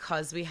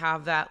because we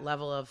have that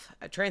level of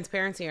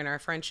transparency in our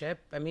friendship,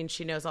 I mean,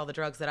 she knows all the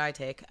drugs that I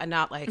take, and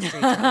not like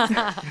street drugs.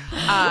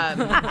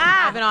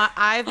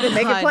 I've been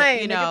make on, it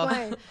plain,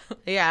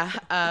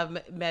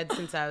 meds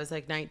since I was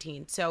like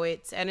 19. So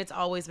it's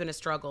always been a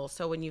struggle.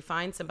 So when you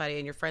find somebody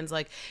and your friend's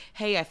like,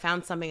 hey, I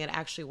found something that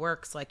actually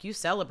works, like you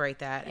celebrate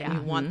that and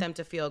you want them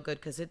to feel good,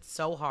 because it's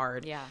so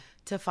hard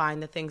to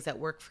find the things that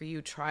work for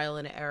you. Trial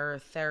and error,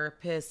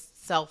 therapists,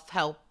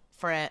 self-help,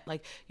 friend,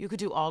 like you could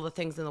do all the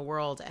things in the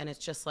world, and it's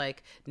just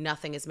like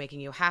nothing is making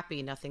you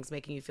happy, nothing's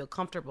making you feel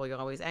comfortable, you're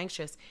always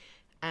anxious.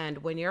 And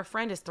when your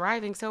friend is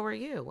thriving, so are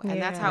you.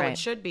 And that's how it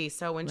should be.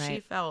 So when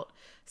she felt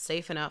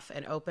safe enough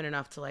and open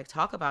enough to like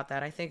talk about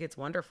that, I think it's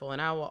wonderful.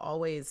 And I will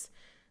always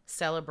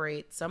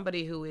celebrate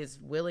somebody who is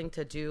willing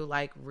to do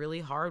like really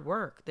hard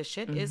work. The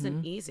shit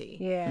isn't easy.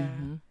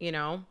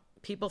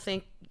 People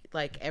think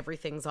like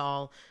everything's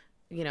all,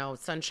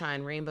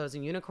 sunshine, rainbows,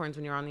 and unicorns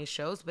when you're on these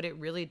shows, but it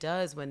really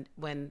does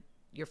when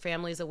your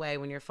family's away,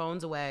 when your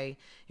phone's away,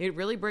 it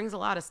really brings a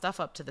lot of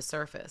stuff up to the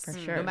surface. For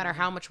sure. No matter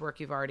how much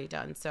work you've already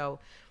done. So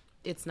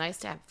it's nice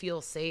to feel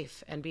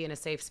safe and be in a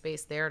safe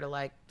space there to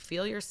like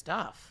feel your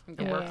stuff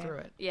and work through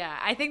it. Yeah,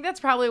 I think that's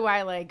probably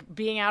why like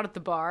being out at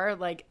the bar,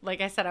 like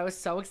I said, I was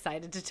so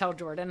excited to tell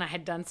Jordan I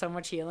had done so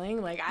much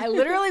healing. Like I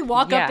literally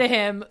walk up to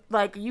him,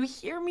 like you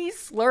hear me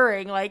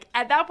slurring, like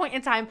at that point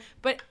in time.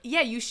 But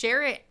yeah, you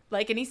share it,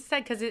 like Aneesa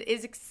said, because it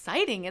is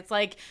exciting. It's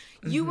like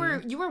you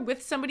were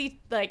with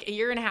somebody like a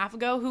year and a half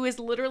ago who is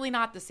literally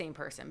not the same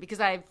person, because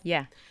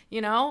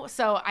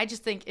so I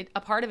just think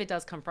a part of it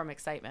does come from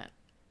excitement.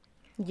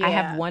 Yeah. I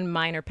have one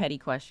minor petty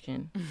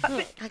question.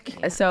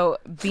 So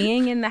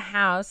being in the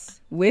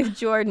house with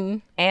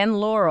Jordan and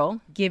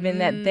Laurel, given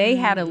that they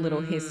had a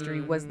little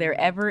history, was there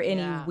ever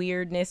any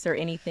weirdness or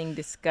anything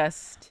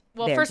discussed?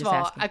 Well, first of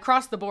all,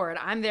 across the board,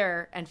 I'm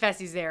there and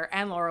Fessy's there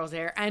and Laurel's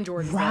there and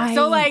Jordan's there.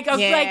 So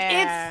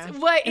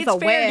it's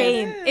fair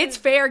game. It's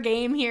fair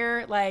game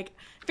here. Like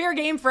fair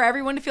game for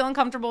everyone to feel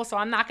uncomfortable. So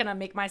I'm not going to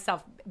make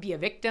myself be a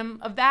victim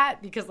of that,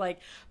 because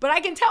but I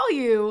can tell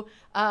you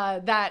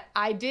that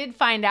I did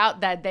find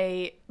out that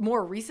they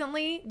more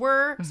recently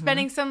were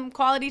spending some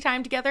quality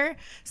time together.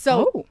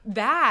 So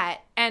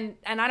that, and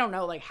I don't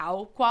know like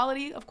how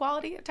quality of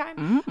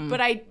time, but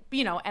I,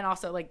 and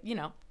also like,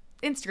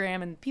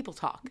 Instagram and people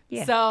talk.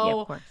 Yeah.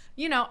 So, of course.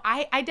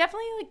 I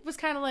definitely like was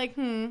kind of like,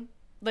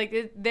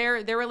 like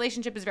their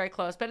relationship is very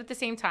close, but at the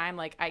same time,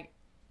 like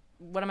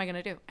what am I going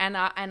to do? And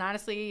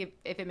honestly,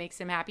 if it makes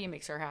him happy, it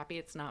makes her happy.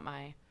 It's not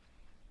my,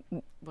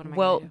 what am I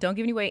gonna do? Don't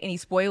give away any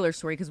spoiler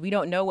story, because we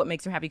don't know what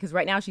makes her happy, because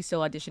right now she's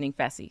still auditioning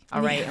Fessy.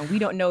 All right. And we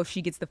don't know if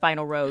she gets the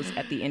final rose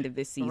at the end of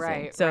this season.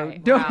 Right. So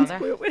don't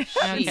spoil it.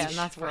 Okay,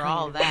 that's for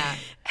all that.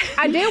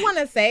 I did want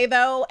to say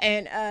though,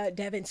 and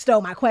Devyn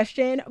stole my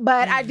question,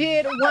 but I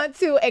did want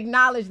to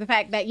acknowledge the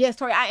fact that yes,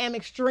 Tori, I am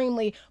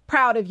extremely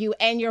proud of you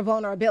and your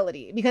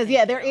vulnerability, because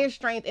there is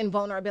strength in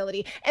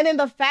vulnerability. And then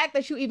the fact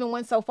that you even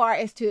went so far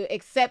as to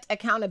accept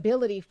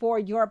accountability for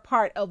your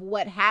part of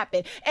what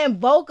happened and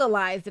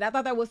vocalized it. I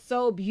thought that was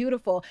so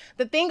beautiful.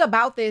 The thing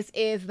about this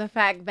is the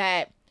fact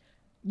that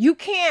you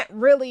can't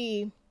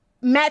really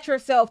match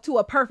yourself to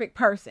a perfect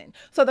person.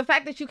 So the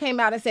fact that you came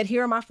out and said,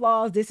 here are my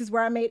flaws, this is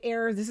where I made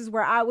errors, this is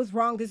where I was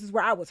wrong, this is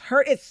where I was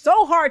hurt. It's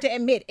so hard to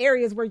admit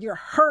areas where you're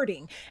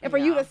hurting. And for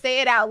you to say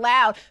it out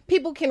loud,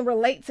 people can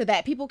relate to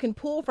that. People can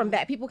pull from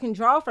that. People can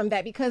draw from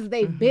that because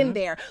they've been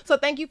there. So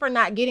thank you for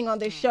not getting on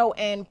this show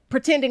and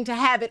pretending to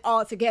have it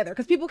all together,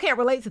 because people can't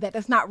relate to that.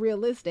 That's not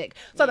realistic.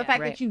 So the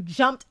fact that you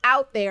jumped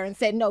out there and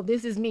said, no,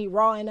 this is me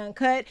raw and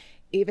uncut,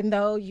 even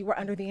though you were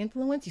under the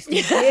influence, you still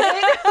did it.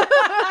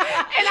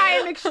 And I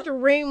am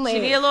extremely, she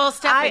need a little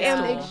stepping I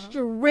am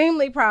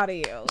extremely proud of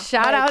you.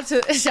 Shout out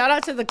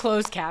to the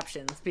closed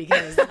captions,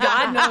 because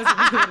God knows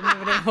if you wouldn't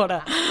have been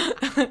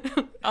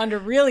able to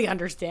really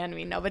understand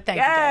me. No, but thank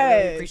you, I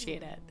really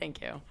appreciate it.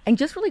 Thank you. And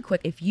just really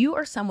quick, if you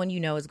or someone you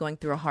know is going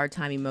through a hard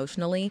time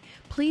emotionally,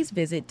 please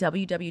visit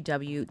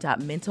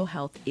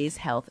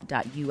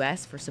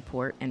www.mentalhealthishealth.us for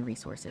support and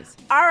resources.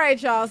 All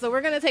right, y'all. So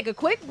we're going to take a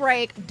quick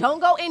break. Don't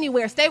go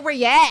anywhere. Stay where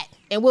you at,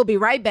 and we'll be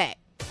right back.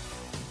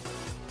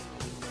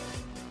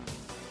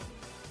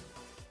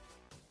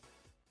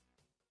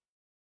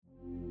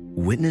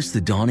 Witness the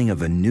dawning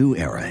of a new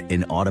era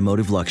in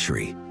automotive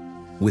luxury,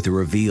 with a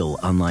reveal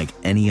unlike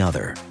any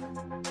other,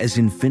 as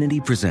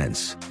Infiniti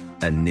presents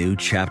a new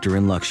chapter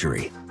in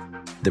luxury,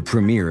 the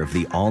premiere of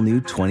the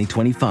all-new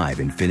 2025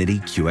 Infiniti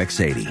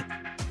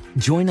QX80.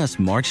 Join us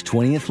March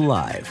 20th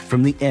live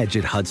from the Edge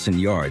at Hudson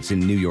Yards in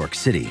New York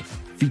City,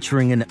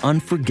 featuring an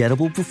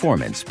unforgettable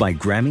performance by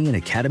Grammy and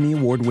Academy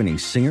Award-winning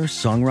singer,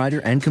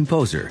 songwriter, and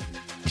composer,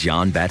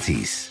 Jon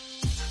Batiste.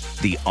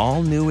 The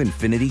all-new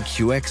Infiniti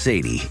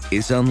QX80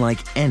 is unlike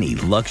any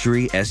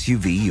luxury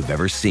SUV you've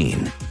ever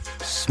seen.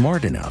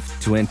 Smart enough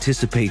to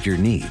anticipate your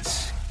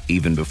needs,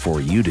 even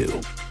before you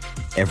do.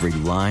 Every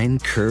line,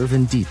 curve,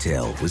 and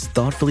detail was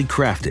thoughtfully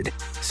crafted,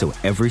 so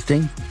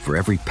everything for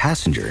every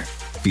passenger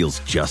feels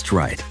just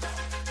right.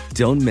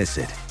 Don't miss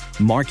it.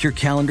 Mark your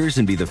calendars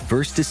and be the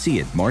first to see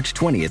it March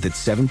 20th at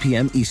 7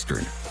 p.m.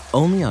 Eastern,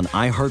 only on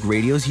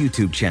iHeartRadio's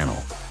YouTube channel.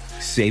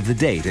 Save the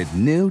date at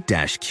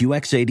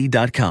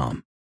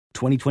new-QX80.com.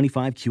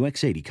 2025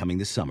 QX80 coming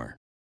this summer.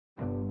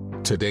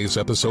 Today's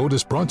episode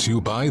is brought to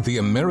you by the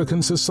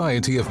American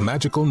Society of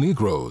Magical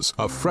Negroes,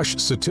 a fresh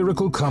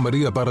satirical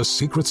comedy about a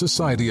secret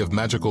society of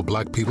magical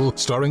black people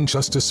starring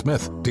Justice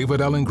Smith,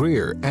 David Allen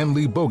Greer, Ann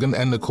Lee Bogan,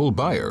 and Nicole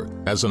Byer.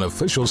 As an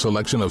official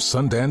selection of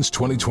Sundance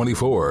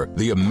 2024,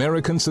 the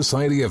American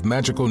Society of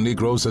Magical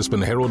Negroes has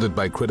been heralded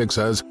by critics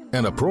as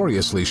an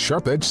uproariously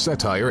sharp-edged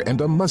satire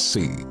and a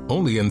must-see.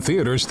 Only in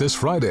theaters this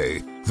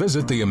Friday.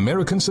 Visit the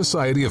American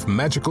Society of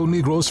Magical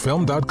Negroes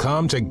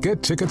Film.com to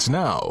get tickets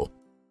now.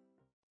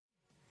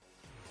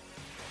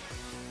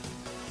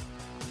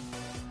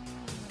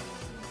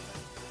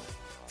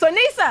 So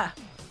Aneesa,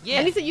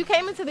 Aneesa, you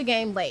came into the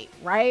game late,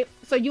 right?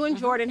 So you and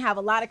Jordan have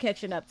a lot of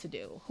catching up to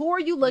do. Who are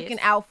you looking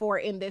out for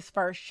in this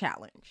first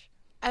challenge?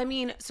 I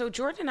mean, so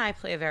Jordan and I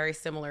play a very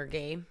similar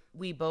game.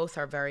 We both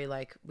are very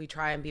we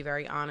try and be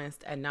very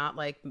honest and not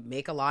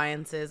make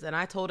alliances. And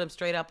I told him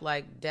straight up,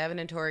 Devyn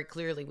and Tori,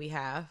 clearly we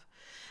have.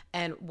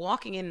 And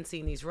walking in and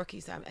seeing these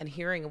rookies and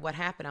hearing what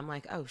happened, I'm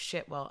like, oh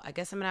shit, well, I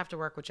guess I'm gonna have to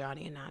work with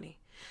Johnny and Nani.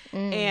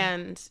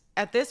 And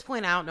at this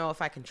point, I don't know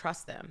if I can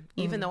trust them,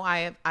 even though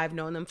I've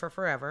known them for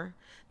forever.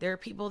 There are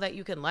people that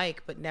you can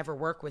but never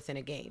work with in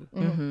a game.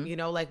 You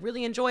know,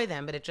 really enjoy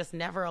them, but it just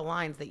never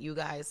aligns that you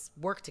guys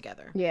work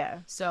together. Yeah.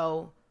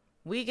 So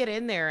we get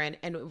in there,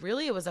 and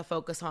really it was a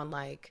focus on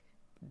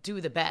do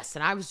the best.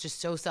 And I was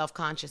just so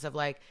self-conscious of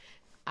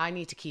I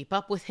need to keep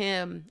up with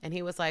him. And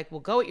he was like,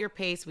 well, go at your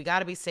pace. We got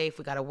to be safe.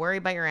 We got to worry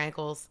about your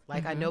ankles.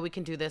 I know we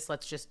can do this.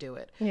 Let's just do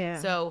it. Yeah.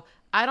 So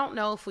I don't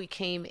know if we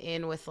came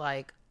in with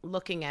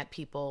looking at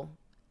people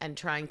and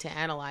trying to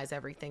analyze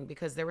everything,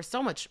 because there was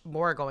so much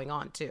more going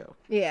on too.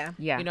 Yeah.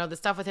 Yeah. You know, the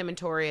stuff with him and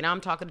Tori, and I'm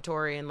talking to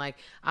Tori, and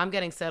I'm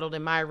getting settled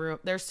in my room.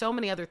 There's so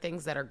many other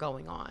things that are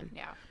going on.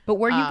 Yeah. But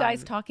were you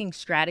guys talking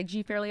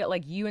strategy fairly?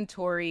 You and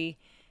Tori,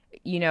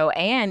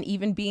 and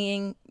even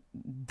being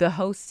the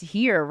host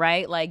here,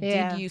 right?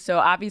 Did you? So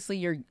obviously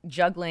you're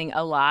juggling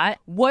a lot.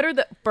 What are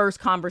the first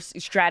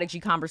strategy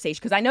conversations?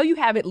 Because I know you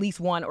have at least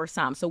one or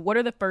some. So what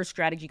are the first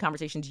strategy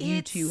conversations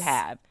you two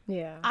have?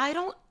 Yeah. I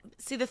don't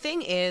see. The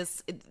thing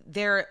is,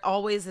 there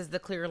always is the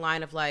clear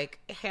line of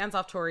hands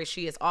off Tori.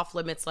 She is off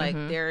limits.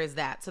 There is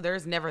that. So there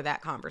is never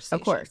that conversation.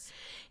 Of course.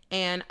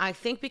 And I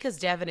think because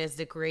Devyn is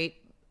the great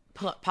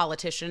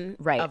politician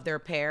of their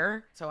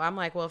pair. So I'm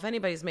well, if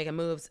anybody's making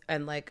moves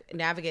and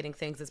navigating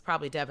things, it's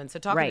probably Devyn. So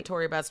talking to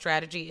Tori about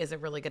strategy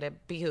isn't really going to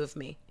behoove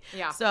me.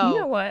 Yeah. So you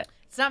know what?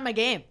 It's not my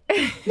game.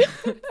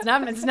 It's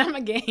not my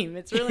game.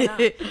 It's really not.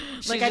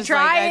 I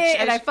try it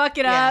and I fuck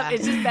it up.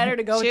 It's just better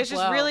to go with the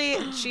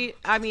flow.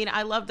 I mean,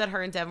 I love that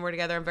her and Devyn were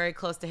together. I'm very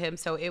close to him.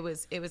 So it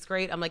was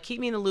great. I'm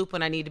keep me in the loop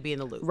when I need to be in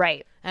the loop.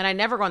 Right. And I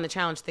never go on the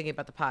challenge thinking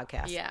about the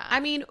podcast. Yeah.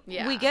 I mean,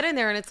 we get in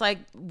there and it's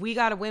we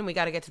got to win. We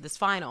got to get to this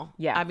final.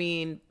 Yeah. I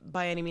mean,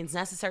 by any means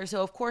necessary.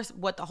 So of course,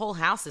 what the whole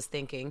house is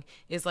thinking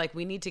is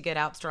we need to get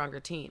out stronger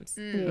teams.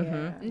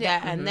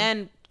 Yeah. And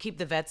then keep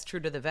the vets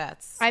true to the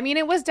vets. I mean,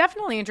 it was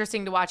definitely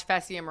interesting to watch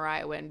Fessy and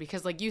Mariah win,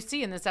 because you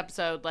see in this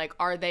episode,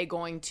 are they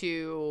going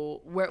to,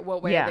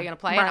 what way are they going to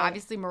play? Right. And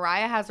obviously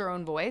Mariah has her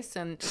own voice,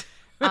 and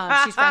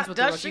she's friends with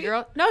the rookie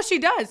girl. No, she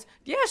does.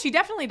 Yeah, she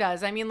definitely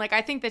does. I mean,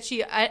 I think that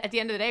she, at the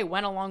end of the day,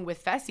 went along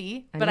with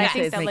Fessy. But I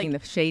think that making the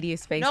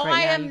shadiest face no,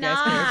 right I now. am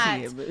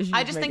not.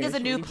 I just think as a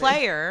new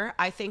player,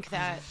 I think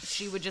that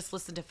she would just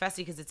listen to Fessy,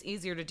 because it's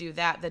easier to do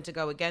that than to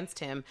go against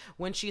him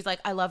when she's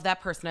I love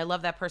that person. I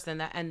love that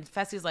person. And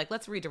Fessy's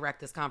let's redirect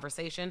this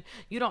conversation.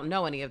 You don't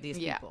know any of these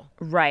people.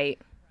 Right.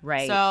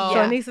 Right. So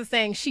Aneesa's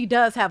saying she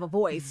does have a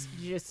voice,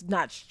 just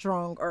not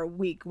strong or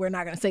weak. We're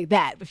not going to say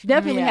that, but she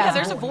definitely has.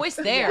 There's a voice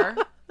there,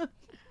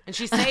 and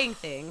she's saying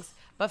things.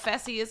 But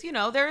Fessy is,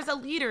 there's a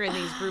leader in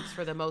these groups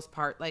for the most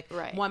part.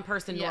 One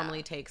person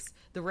normally takes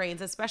the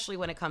reins, especially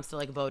when it comes to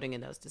like voting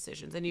in those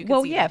decisions. And you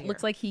can see that it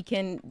looks like he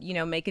can,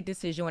 make a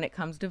decision when it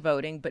comes to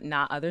voting, but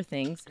not other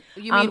things.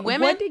 You mean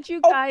women? What did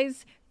you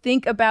guys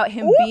think about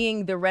him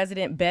being the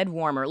resident bed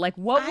warmer? Like,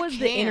 what was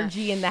the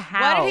energy in the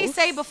house? What did he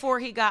say before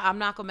he got, I'm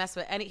not going to mess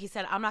with any, he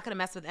said, I'm not going to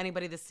mess with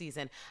anybody this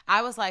season.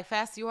 I was like,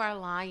 Fess, you are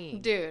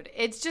lying. Dude,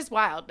 it's just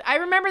wild. I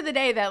remember the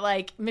day that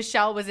like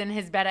Michelle was in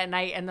his bed at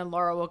night and then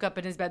Laura woke up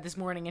in his bed this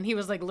morning and he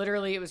was like,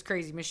 literally, it was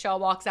crazy. Michelle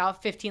walks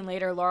out, 15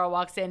 later, Laura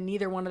walks in.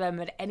 Neither one of them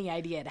had any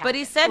idea it happened. But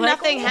he said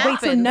nothing happened.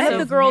 Wait, so none of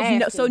the girls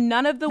know, so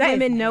none of the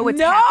women know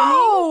what's happening?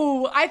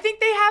 No! I think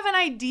they have an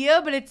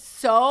idea, but it's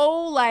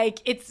so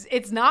like,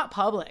 it's not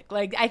public.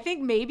 Like, I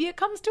think maybe it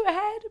comes to a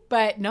head,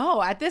 but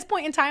no, at this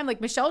point in time, like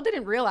Michelle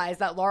didn't realize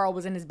that Laurel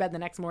was in his bed the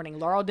next morning.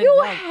 Laurel didn't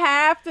know. You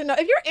have to know.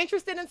 If you're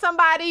interested in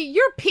somebody,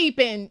 you're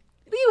peeping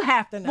You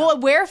have to know. Well,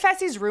 where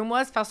Fessy's room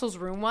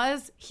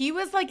was, he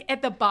was like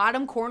at the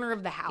bottom corner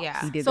of the house. Yeah.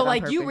 He did so that on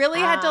like you purpose.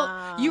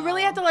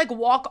 really had to like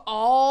walk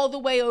all the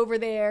way over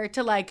there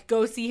to like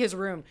go see his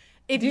room.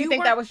 Do you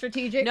think that was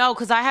strategic? No,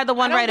 because I had the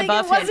one right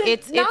above him.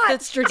 It's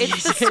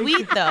the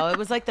suite though. It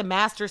was like the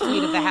master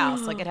suite of the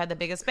house. Like it had the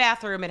biggest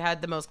bathroom. It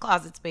had the most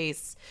closet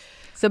space.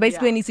 So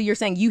basically, Aneesa, you're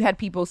saying you had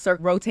people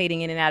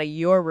rotating in and out of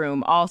your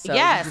room also.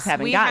 Yes, you just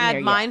haven't we gotten had there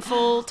yet.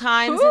 mindful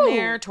times in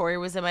there. Tori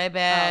was in my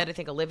bed. I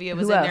think Olivia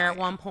was in there at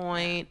one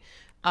point.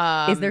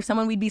 Is there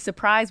someone we'd be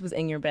surprised was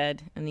in your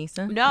bed,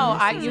 Aneesa? No,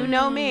 you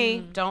know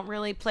me. Don't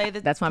really play the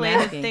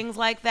things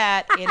like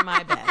that in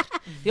my bed.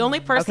 The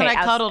only person I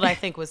cuddled, I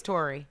think, was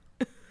Tori.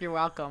 You're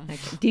welcome.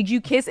 Okay. Did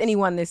you kiss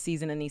anyone this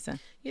season, Aneesa?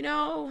 You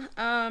know,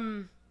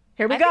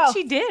 here we I go. think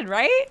she did,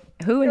 right?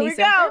 Who, Aneesa? Here we go.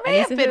 There may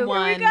have Aneesa, been who?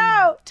 one Here we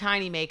go.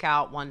 tiny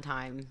make-out one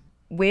time.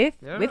 With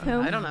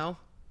whom? I don't know.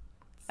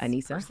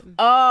 Aneesa.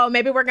 Oh,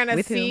 maybe we're gonna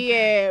With see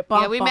it.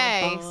 Bum, Yeah, we bum,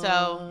 may. bum.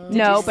 So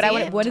No,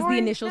 but what does Tori? the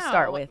initial No,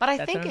 start with? But I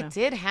That's think what I it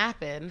did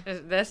happen.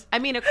 Is this? I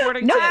mean,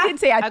 according No, to I didn't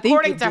say I think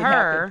according it to did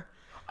her.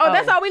 Oh,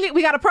 that's all we need.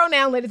 We got a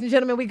pronoun, ladies and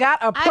gentlemen. We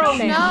got a I pronoun.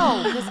 don't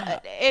know, 'cause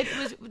it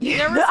was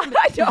there was some,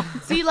 I don't.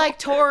 see, like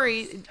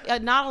Tori,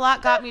 not a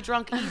lot got me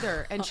drunk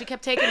either, and she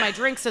kept taking my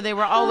drinks, so they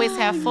were always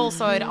half full,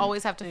 so I'd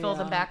always have to fill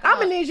them back up. I'm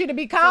gonna need you to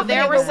be confident.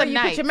 there were before some you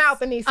put nights. your mouth,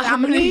 Aneesa.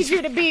 I'm gonna need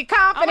you to be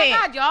confident. Oh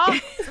my God, y'all!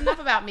 It's enough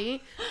about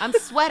me. I'm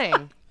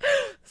sweating.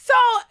 So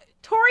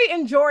Tori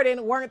and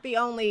Jordan weren't the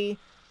only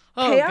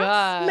chaos,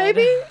 God.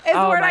 maybe is the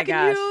Oh word my I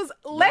can gosh. use.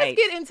 Let's Right.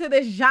 get into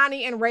this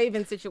Johnny and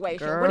Raven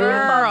situation. What are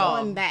your thoughts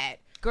on that?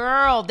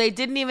 Girl, they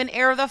didn't even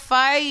air the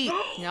fight.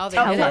 No, they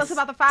Tell didn't. us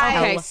about the fight.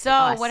 Okay, Tell so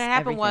us what had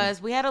happened everything.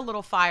 was we had a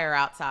little fire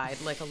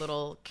outside, like a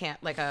little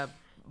like a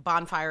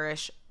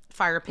bonfire-ish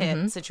fire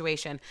pit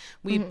situation.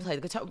 We played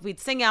the guitar,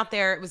 we'd sing out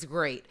there. It was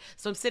great.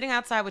 So I'm sitting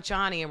outside with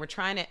Johnny, and we're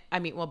trying to,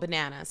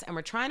 Bananas, and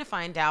we're trying to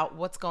find out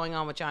what's going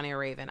on with Johnny or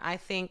Raven. I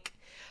think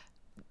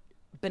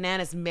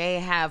Bananas may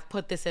have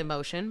put this in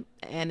motion,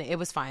 and it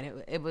was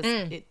fine.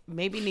 It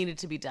maybe needed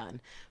to be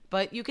done,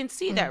 but you can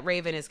see that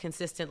Raven is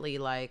consistently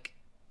like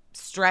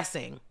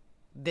stressing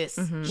this.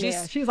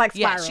 She's like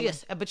spiraling.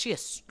 She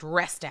is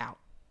stressed out.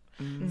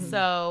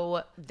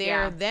 So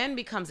there then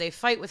becomes a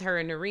fight with her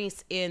and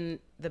Nerese in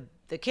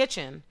the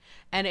kitchen,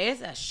 and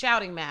it's a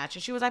shouting match.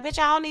 And she was like, "Bitch,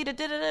 I don't need a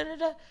da da da da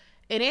da."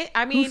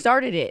 And Who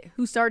started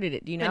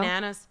it? Do you know?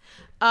 Bananas.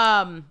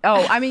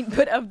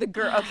 But of the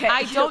girl. Okay.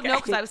 I don't know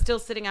because I was still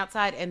sitting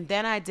outside, and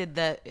then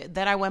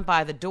I went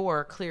by the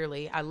door.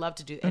 Clearly, I love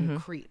to do and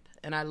creep.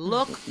 And I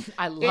look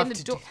in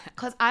the door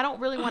because I don't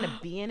really want to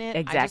be in it.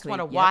 Exactly. I just want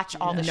to watch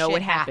all the know shit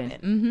what happened.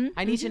 happen.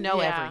 I need to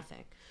know Yeah.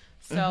 everything.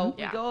 So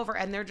we go over,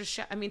 and they're just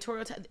Tori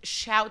was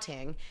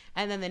shouting.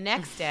 And then the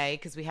next day,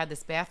 because we had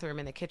this bathroom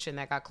in the kitchen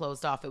that got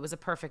closed off, it was a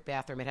perfect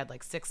bathroom. It had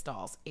like 8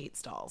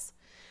 stalls.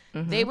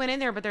 They went in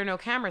there, but there are no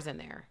cameras in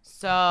there.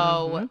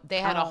 So they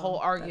had a whole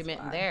argument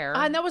in there.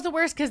 And that was the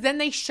worst because then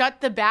they shut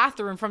the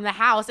bathroom from the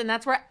house, and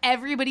that's where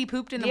everybody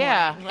pooped in the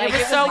morning. Like, it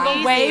was so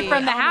like, away easy.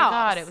 from the house. Oh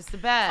my God, it was the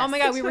best. Oh my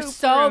God, we were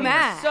so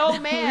mad. So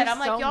mad. I'm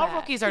like, so y'all mad.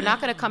 rookies are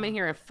not going to come in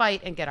here and fight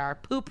and get our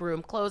poop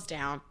room closed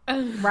down.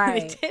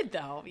 Right. They did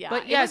though. Yeah.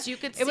 But It yes, was- you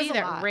could it was see a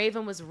that lot.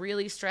 Raven was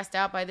really stressed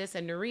out by this,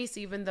 and Nerese,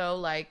 even though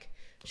like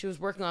she was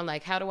working on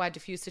like how do I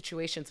diffuse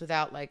situations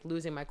without like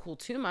losing my cool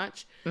too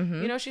much, you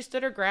know, she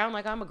stood her ground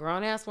like I'm a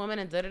grown ass woman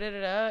and da da da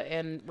da da.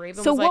 And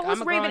Raven So was what like,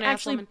 was I'm a Raven grown ass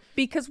actually? woman.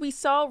 Because we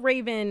saw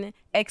Raven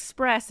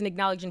express and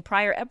acknowledge in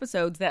prior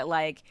episodes that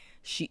like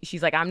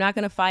she's like, I'm not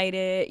gonna fight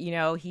it. You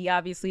know, he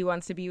obviously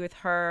wants to be with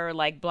her.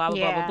 Like blah blah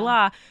blah blah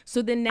blah.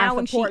 So then now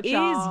when she support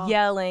y'all. is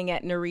yelling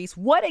at Nerese,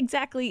 what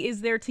exactly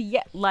is there to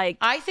yet? Like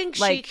I think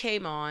she like-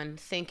 came on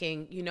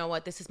thinking, you know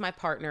what, this is my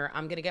partner.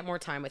 I'm gonna get more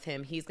time with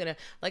him. He's gonna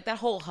like that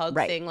whole hug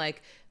Right. thing.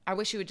 Like I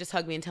wish he would just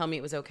hug me and tell me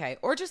it was okay,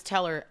 or just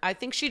tell her. I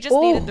think she just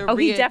needed the.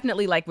 He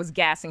definitely like was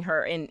gassing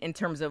her in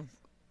terms of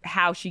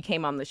how she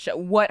came on the show,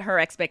 what her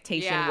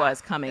expectation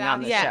was coming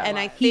on the show. And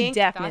I he think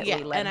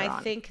definitely led and her I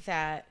on. think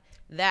that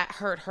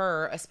hurt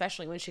her,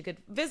 especially when she could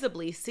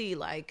visibly see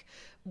like,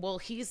 well,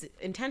 he's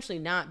intentionally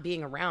not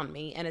being around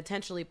me and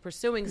intentionally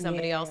pursuing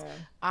somebody else.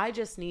 I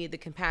just need the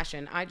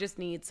compassion. I just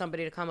need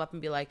somebody to come up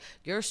and be like,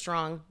 you're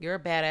strong, you're a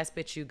badass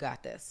bitch, you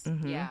got this.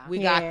 Yeah. We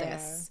got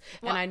this.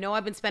 And I know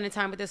I've been spending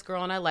time with this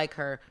girl and I like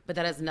her, but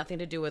that has nothing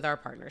to do with our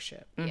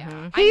partnership.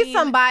 Yeah. He's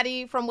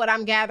somebody, from what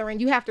I'm gathering,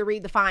 you have to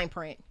read the fine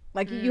print.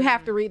 Like, you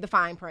have to read the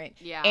fine print.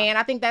 Yeah. And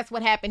I think that's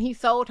what happened. He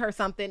sold her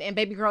something, and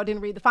baby girl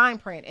didn't read the fine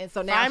print. And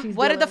so now she's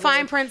What did the dealing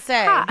fine with- print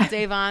say,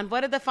 Devyn? What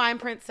did the fine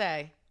print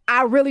say?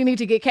 I really need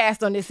to get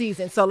cast on this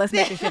season, so let's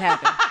make this shit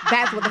happen.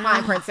 That's what the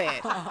fine print said.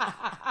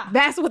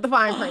 That's what the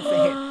fine print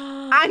said.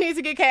 I need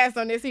to get cast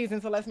on this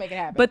season, so let's make it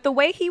happen. But the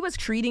way he was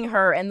treating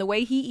her and the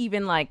way he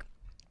even like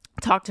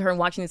talked to her and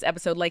watching this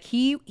episode, like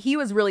he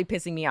was really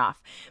pissing me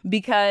off,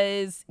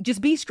 because just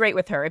be straight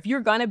with her. If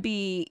you're gonna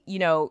be, you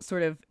know,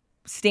 sort of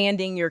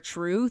standing your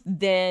truth,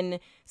 then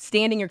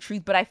standing your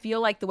truth, but I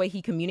feel like the way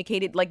he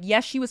communicated, like,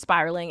 yes, she was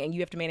spiraling and you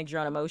have to manage your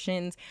own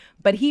emotions,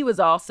 but he was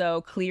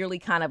also clearly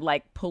kind of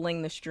like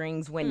pulling the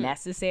strings when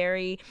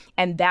necessary,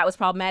 and that was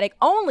problematic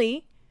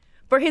only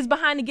for his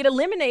behind to get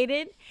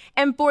eliminated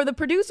and for the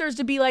producers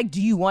to be like, do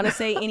you want to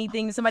say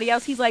anything to somebody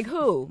else? He's like,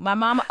 who? My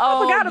mama?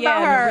 Oh, I forgot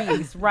about her.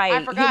 Maurice, right.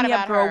 I forgot Hit me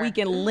about up, girl. her. We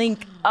can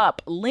link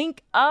up.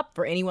 Link up,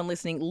 for anyone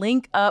listening,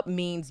 link up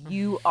means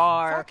you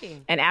are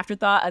an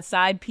afterthought, a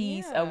side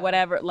piece, of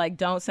whatever. Like,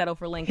 don't settle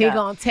for link up. He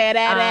gonna tear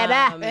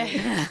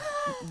that.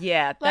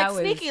 Yeah, Like that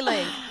sneaky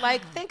link.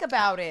 Like, think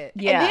about it.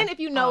 Yeah. And then if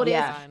you notice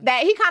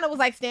that he kind of was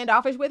like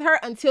standoffish with her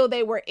until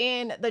they were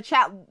in the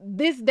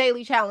this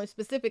daily challenge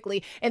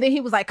specifically. And then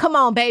he was like, come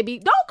on, baby.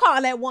 Don't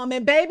call that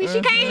woman, baby.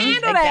 She can't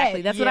handle that.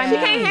 Exactly. That's what I mean.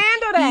 She can't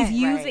handle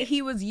that.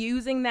 He was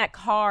using that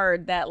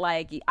card that,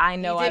 like, I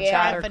know He I've did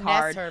got try her to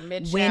card finesse her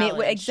mid-challenge.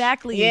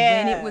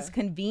 when it was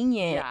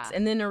convenient. Yeah.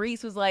 And then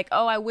Nerese was like,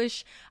 oh, I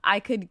wish I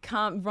could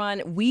come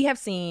run. We have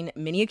seen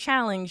many a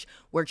challenge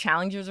where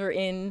challengers are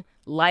in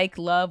like,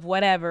 love,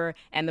 whatever,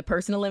 and the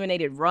person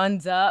eliminated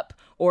runs up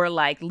or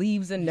like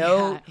leaves a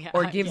note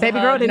or gives Baby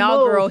a girl hug. didn't No,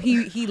 move. girl,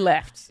 he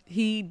left.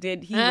 He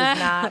was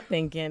not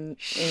thinking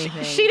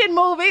anything. She didn't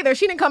move either.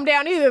 She didn't come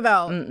down either,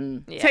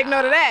 though. Take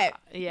note of that.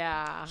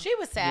 Yeah. She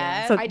was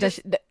sad. So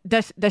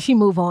does she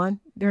move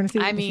on during the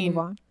season? I Does she mean, move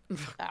on?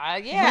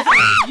 Yeah.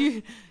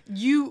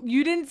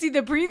 You didn't see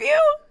the preview?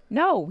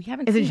 No, we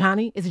haven't Is seen it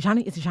Johnny? Is it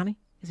Johnny? Is it Johnny?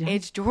 Is it Johnny?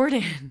 It's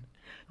Jordan.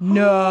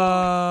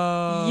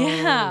 No.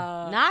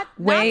 Yeah. Not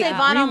Wait,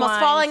 Devon almost rewind.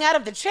 falling out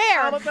of the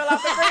chair.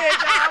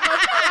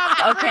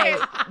 Okay,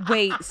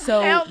 wait.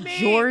 So Help me.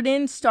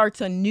 Jordan starts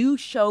a new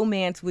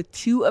showmance with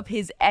two of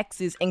his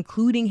exes,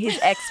 including his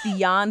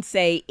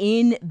ex-fiance,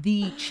 in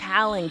the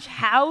challenge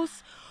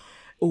house.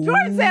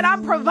 Jordan said,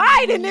 I'm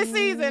providing this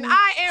season.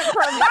 I am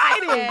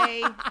providing.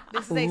 Okay.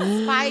 This is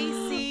a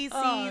spicy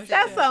season.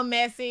 That's so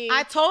messy.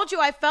 I told you,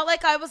 I felt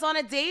like I was on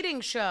a dating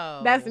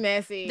show. That's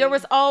messy. There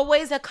was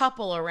always a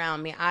couple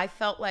around me. I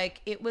felt like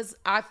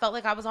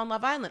I was on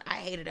Love Island. I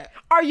hated it.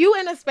 Are you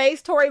in a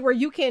space, Tori, where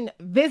you can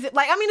visit?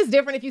 Like, I mean, it's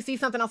different if you see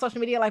something on social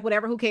media, like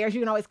whatever, who cares?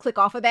 You can always click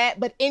off of that.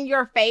 But in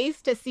your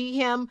face to see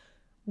him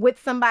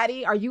with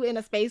somebody, are you in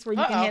a space where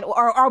you can handle,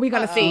 or are we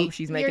going to see?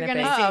 She's making You're a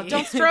gonna face. see.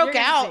 Don't stroke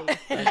out.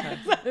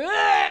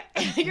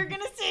 You're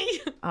gonna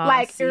see.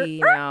 Like, see,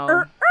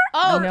 no.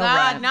 Oh, No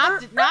God. rap.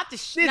 Not the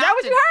Is that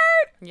what you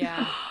heard?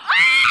 Yeah.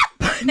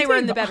 They were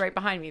in the bed right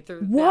behind me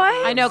through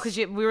What? I know, because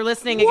we were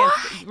listening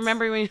against,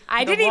 remember when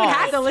I didn't even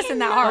have to listen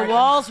that hard. The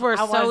walls were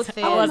I so was,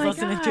 thin. I was Oh my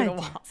listening to the God.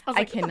 walls. I was I like,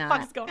 what the cannot.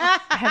 fuck is going on?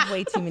 I have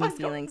way too many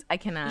feelings. I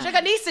cannot. She's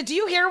like, Aneesa, do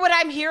you hear what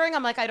I'm hearing?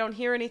 I'm like, I don't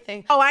hear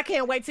anything. Oh, I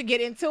can't wait to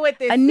get into it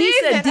this Aneesa,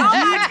 season. did Oh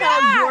you my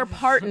tell God. your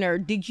partner?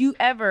 Did you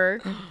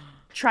ever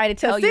try to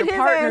tell sit your his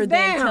partner ass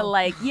then to down.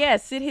 like,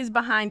 sit his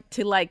behind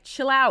to like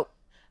chill out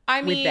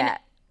I with mean,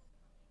 that?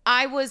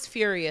 I was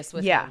furious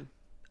with Yeah.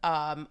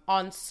 him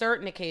on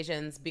certain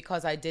occasions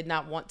because I did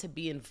not want to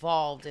be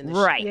involved in the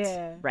Right.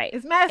 Yeah. Right.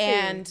 It's messy.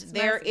 And It's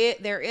there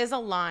messy. is a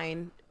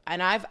line,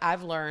 and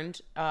I've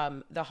learned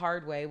the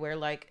hard way, where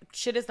like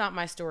shit is not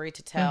my story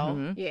to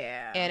tell.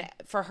 Yeah. And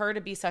for her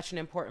to be such an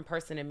important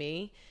person to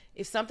me,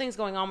 if something's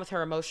going on with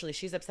her emotionally,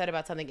 she's upset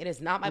about something, it is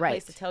not my Right.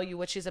 place to tell you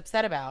what she's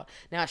upset about.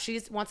 Now, if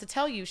she wants to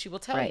tell you, she will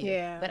tell Right. you.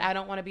 Yeah. But I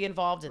don't want to be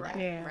involved in that.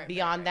 Yeah.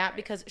 Beyond that,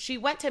 because she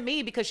went to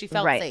me because she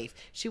felt Right. safe.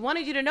 She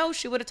wanted you to know,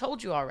 she would have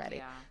told you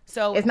already.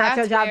 So It's not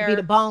your that's job to be where-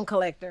 the bone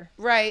collector.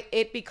 Right.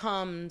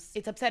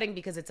 It's upsetting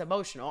because it's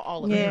emotional,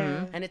 all of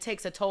Yeah. it. And it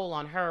takes a toll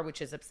on her,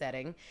 which is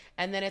upsetting.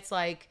 And then it's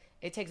like,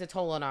 it takes a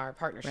toll on our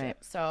partnership. Right.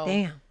 So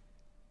Damn.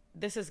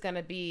 this is going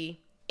to be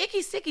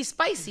icky, sticky,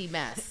 spicy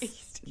mess.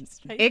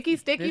 Icky,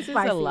 sticky, This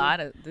spicy. is a lot.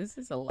 This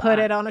is a lot. Put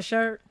it on a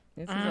shirt.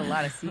 This is a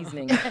lot of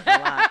seasoning. A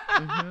lot.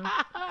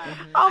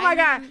 Oh my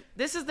God.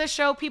 This is the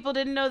show people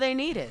didn't know they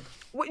needed.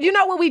 You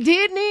know what we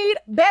did need?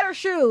 Better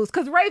shoes.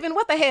 Because Raven,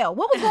 what the hell?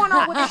 What was going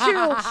on with the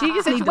shoe She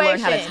just situation? needs to learn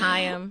how to tie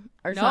him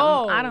or No,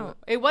 something. I don't.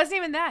 It wasn't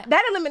even that.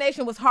 That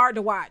elimination was hard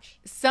to watch.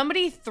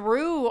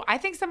 I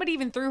think somebody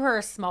even threw her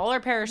a smaller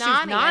pair of shoes.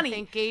 Nani, I Nani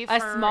think, gave a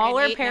her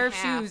smaller an 8.5. pair of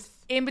shoes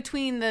in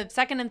between the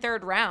second and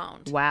third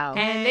round. Wow.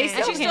 And they And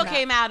still she still came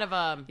came out of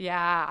them.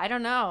 Yeah, I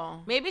don't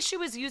know. Maybe she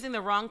was using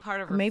the wrong part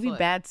of her Maybe foot.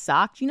 bad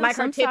socks. You know, Like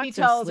her some tippy socks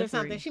are toes or slippery.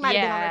 something. She might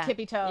have been on Yeah. her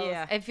tippy toes.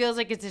 Yeah. It feels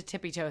like it's a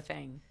tippy toe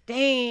thing.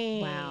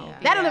 Dang. Wow.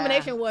 That Yeah.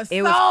 elimination was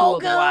It was so cool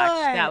good. to watch.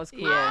 That was cool.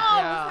 Oh, it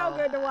was so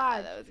good to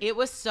watch. It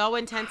was so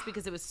intense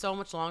because it was so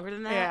much longer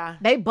than that. Yeah.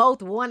 They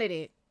both wanted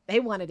it. They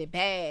wanted it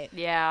bad.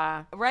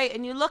 Yeah. Right,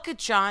 and you look at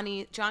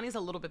Johnny. Johnny's a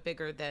little bit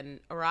bigger than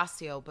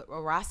Horacio, but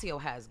Horacio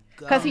has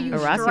guns. Because he used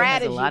Horacio has a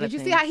strategy. lot of Did you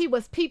see things. how he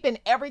was peeping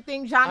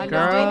everything Johnny was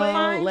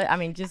Girl, doing? I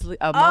mean, just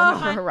a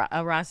moment for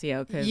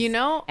Horacio. 'Cause- You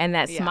know- and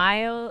that yeah.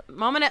 smile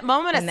moment of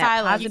and that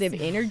silence. positive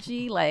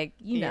energy, like,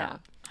 you know.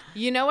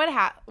 You know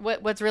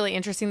what's really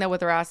interesting though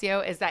with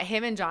Horacio is that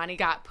him and Johnny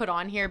got put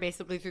on here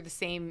basically through the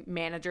same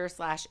manager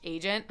 /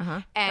 agent,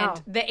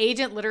 and the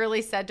agent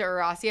literally said to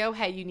Horacio,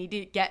 "Hey, you need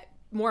to get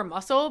more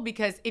muscle,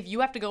 because if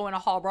you have to go in a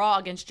hall brawl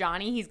against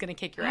Johnny, he's gonna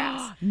kick your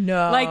ass.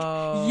 No. Like,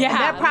 yeah.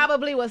 That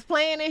probably was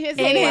playing in his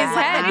head.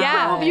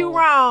 Yeah. Prove you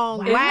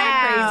wrong. Isn't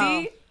that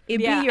crazy? It'd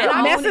be your and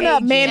own messing up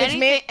agent.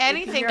 management.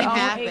 Anything can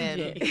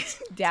happen.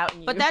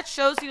 Doubting you. But that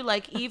shows you,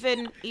 like,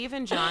 even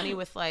Johnny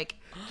with, like,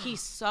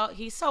 he's so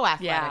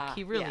athletic. Yeah.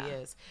 He really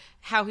is.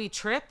 How he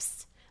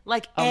trips.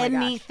 Like, Oh my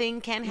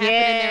anything can happen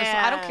in there. So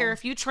I don't care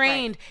if you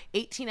trained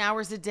 18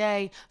 hours a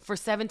day for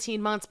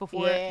 17 months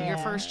before your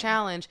first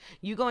challenge.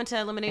 You go into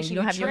elimination, and you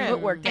don't have your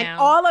footwork down. And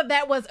all of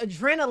that was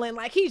adrenaline.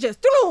 Like, he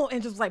just,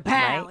 and just like,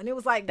 pow. Right. And it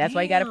was like, that's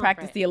why you got to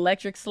practice the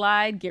electric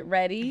slide. Get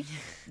ready.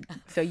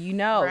 So you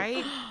know.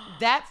 Right?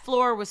 That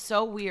floor was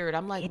so weird.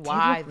 I'm like,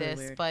 why this?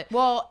 Weird. But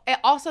well,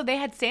 also they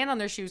had sand on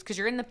their shoes because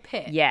you're in the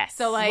pit. Yes.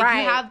 So like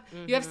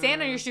you have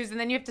sand on your shoes, and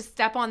then you have to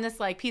step on this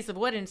like piece of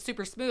wood and it's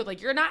super smooth.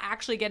 Like you're not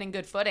actually getting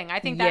good footing. I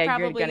think that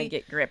probably you're gonna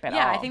get grip at all.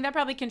 Yeah, I think that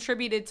probably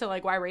contributed to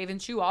like why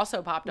Raven's shoe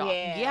also popped off.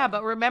 Yeah,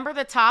 but remember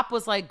the top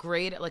was like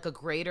like a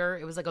grater.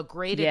 It was like a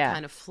graded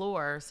kind of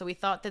floor. So we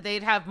thought that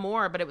they'd have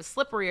more, but it was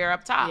slipperier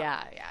up top.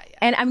 Yeah.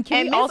 And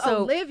can we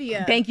also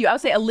Olivia. Thank you. I would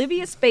say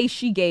Olivia's face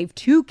she gave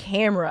to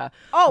camera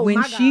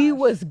when she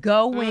was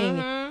going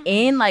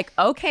in, like,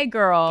 okay,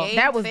 girl,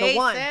 that was the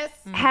one.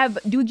 Have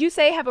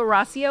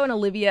Horacio and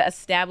Olivia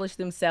established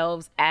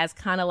themselves as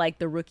kind of like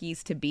the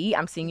rookies to be?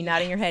 I'm seeing you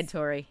nodding your head,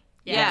 Tori.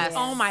 Yes.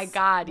 Oh my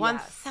God.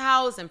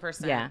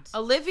 1,000%. Yeah.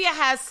 Olivia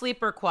has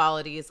sleeper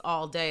qualities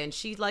all day. And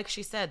she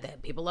said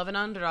that people love an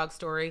underdog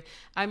story.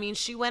 I mean,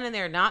 she went in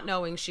there not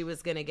knowing she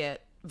was going to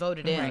get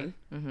voted in.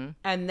 Mm-hmm.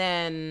 And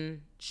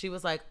then she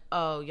was like,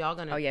 oh, y'all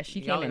gonna,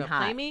 she came in gonna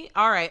hot. play me?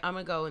 All right, I'm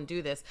going to go and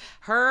do this.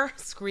 Her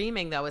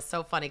screaming, though, is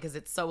so funny because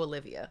it's so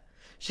Olivia.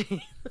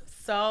 She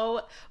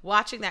so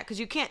watching that because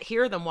you can't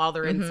hear them while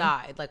they're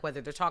inside, like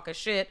whether they're talking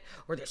shit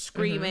or they're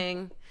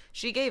screaming.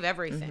 She gave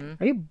everything.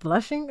 Are you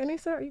blushing,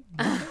 Aneesa? Are you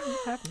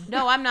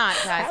No, I'm not,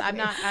 guys. I'm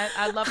not.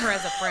 I love her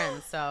as a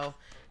friend. So,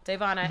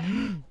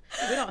 Devyn,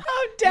 you don't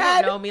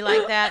know me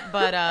like that,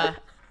 but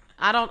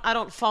I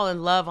don't fall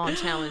in love on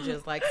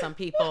challenges like some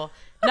people.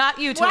 Not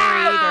you, Tori,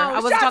 either. I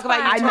wasn't talking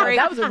about you, Tori.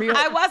 That was a real.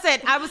 I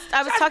wasn't. I was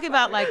talking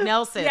about like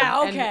Nelson.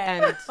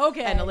 And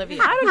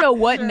Olivia. I don't know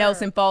what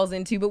Nelson falls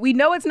into, but we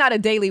know it's not a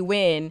daily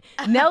win.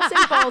 Nelson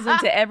falls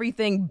into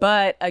everything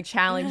but a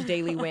challenge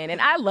daily win, and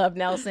I love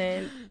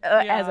Nelson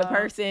as a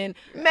person,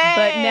 but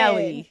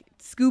Nelly.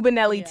 Scuba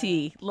Nelly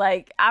T.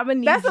 Like, I'm gonna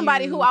need That's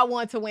somebody who I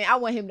want to win. I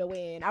want him to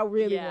win. I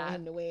really want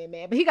him to win,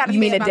 man. But he got to. You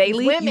mean a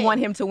daily? You want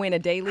him to win a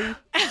daily?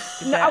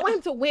 No, I want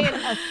him to win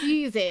a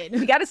season.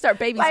 You got to start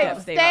baby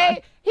steps.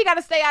 He got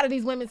to stay out of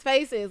these women's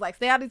faces. Like,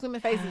 stay out of these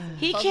women's faces.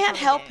 He can't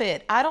help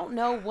it. I don't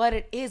know what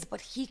it is, but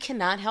he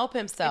cannot help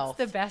himself.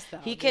 It's the best, though.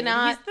 He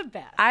cannot. He's the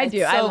best. I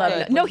do. I love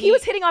it. No, he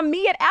was hitting on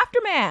me at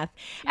Aftermath.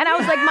 And I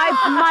was like,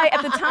 my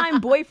at the time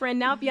boyfriend,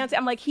 now fiance,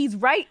 I'm like, he's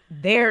right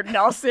there,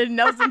 Nelson.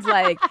 Nelson's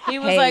like, he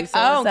was like, so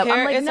oh, I'm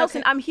like,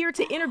 Nelson, I'm here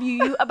to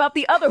interview you about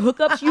the other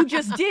hookups you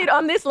just did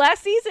on this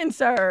last season,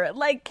 sir.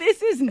 Like,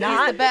 this is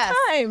not the best.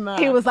 time.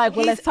 He was like,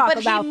 well, let's talk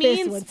about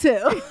this one,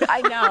 too.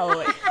 I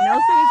know.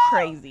 Nelson is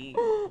crazy.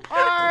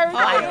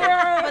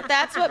 But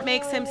that's what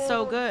makes him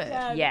so good.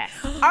 Yes.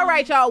 All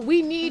right, y'all.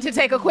 We need to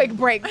take a quick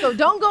break. So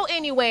don't go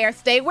anywhere.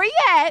 Stay where you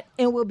at,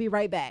 and we'll be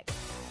right back.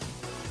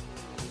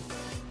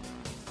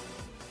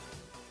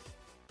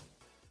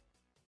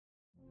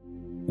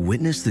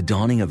 Witness the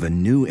dawning of a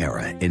new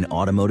era in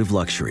automotive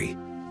luxury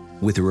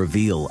with a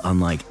reveal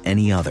unlike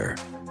any other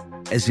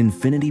as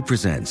Infiniti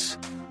presents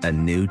a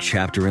new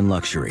chapter in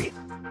luxury,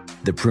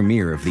 the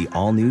premiere of the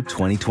all-new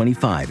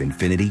 2025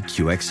 Infiniti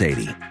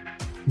QX80.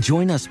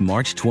 Join us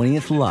March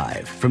 20th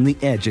live from the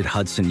Edge at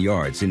Hudson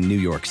Yards in New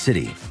York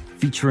City,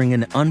 featuring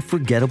an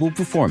unforgettable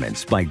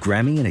performance by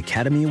Grammy and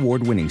Academy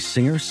Award-winning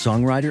singer,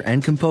 songwriter,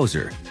 and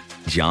composer,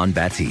 Jon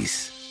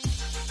Batiste.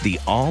 The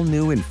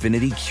all-new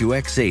Infiniti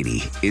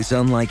QX80 is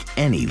unlike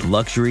any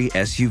luxury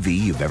SUV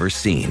you've ever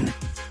seen.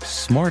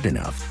 Smart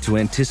enough to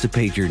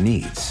anticipate your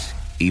needs,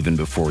 even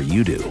before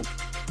you do.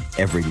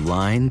 Every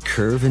line,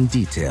 curve, and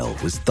detail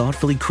was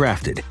thoughtfully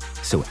crafted,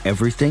 so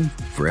everything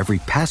for every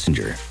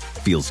passenger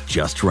feels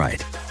just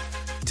right.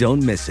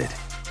 Don't miss it.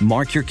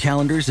 Mark your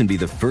calendars and be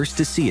the first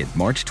to see it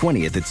March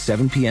 20th at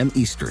 7 p.m.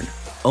 Eastern,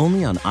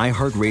 only on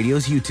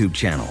iHeartRadio's YouTube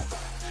channel.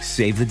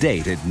 Save the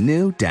date at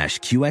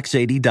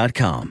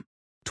new-QX80.com.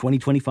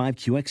 2025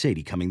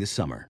 QX80 coming this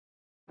summer.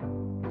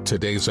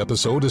 Today's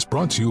episode is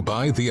brought to you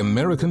by the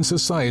American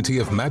Society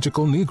of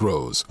Magical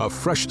Negroes, a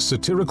fresh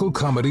satirical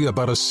comedy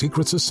about a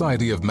secret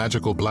society of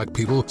magical black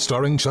people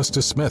starring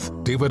Justice Smith,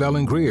 David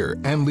Allen Greer,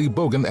 Ann Lee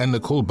Bogan, and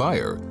Nicole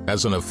Byer.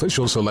 As an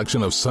official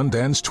selection of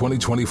Sundance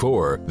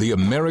 2024, the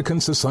American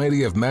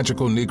Society of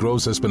Magical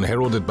Negroes has been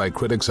heralded by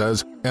critics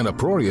as an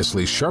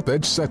uproariously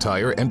sharp-edged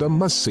satire and a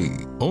must-see.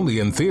 Only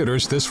in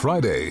theaters this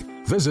Friday.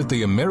 Visit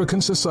the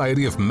American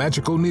Society of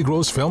Magical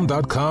Negroes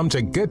Film.com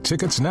to get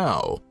tickets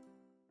now.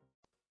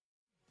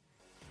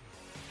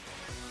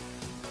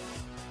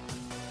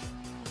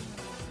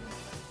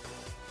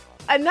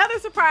 Another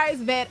surprise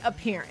vet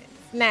appearance.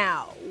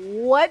 Now,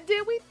 what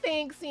did we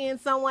think seeing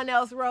someone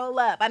else roll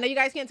up? I know you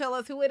guys can't tell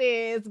us who it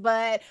is,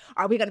 but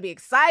are we going to be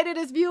excited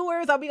as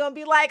viewers? Are we going to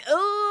be like,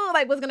 oh,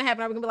 like what's going to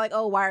happen? Are we going to be like,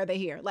 oh, why are they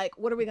here? Like,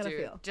 what are we going to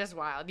feel? Just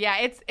wild.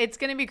 Yeah, it's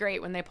going to be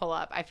great when they pull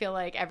up. I feel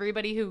like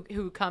everybody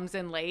who comes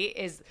in late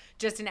is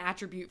just an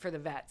attribute for the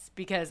vets,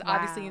 because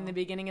obviously in the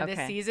beginning of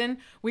this season,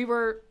 we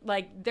were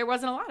like, there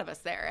wasn't a lot of us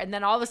there. And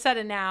then all of a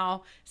sudden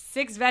now,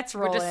 6 vets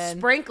roll in. We're just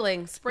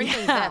sprinkling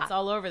vets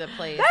all over the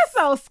place. That's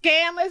so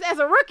scandalous. As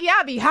a rookie,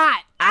 I'd be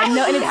hot. I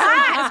know, and it's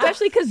hot,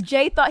 especially because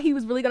Jay thought he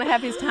was really going to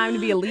have his time to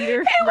be a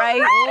leader,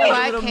 right?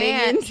 I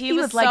can't. He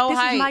was like, so this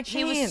hyped. is my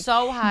chance. He was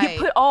so hyped. You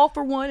put all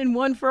for one and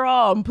one for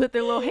all, and put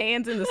their little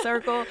hands in the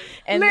circle.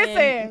 And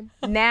then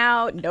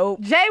now, nope.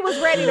 Jay was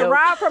ready to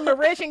rob from the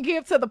rich and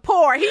give to the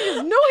poor. He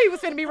just knew he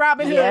was going to be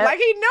Robin Hood. Like,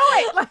 he knew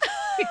it. Like,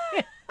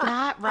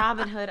 not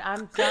Robin Hood.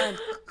 I'm done.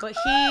 But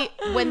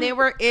when they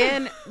were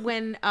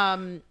doing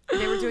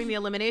the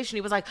elimination,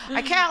 he was like,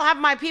 I can't have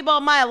my people,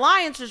 my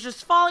alliance is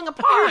just falling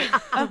apart.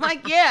 I'm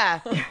like,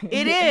 yeah,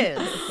 it is.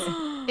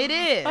 It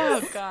is.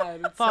 Oh,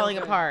 God. Falling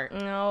apart.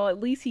 No, at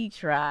least he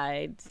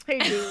tried. He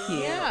did.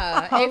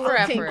 Yeah. A for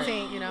effort.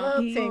 He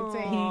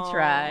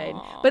tried.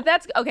 But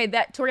that's, okay,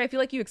 Tori, I feel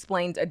like you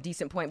explained a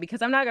decent point,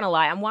 because I'm not going to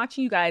lie. I'm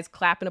watching you guys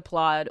clap and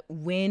applaud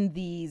when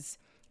these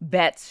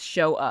bets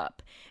show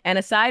up. And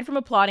aside from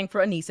applauding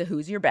for Aneesa,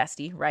 who's your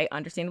bestie, right?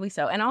 Understandably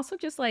so. And also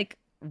just like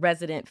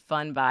resident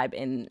fun vibe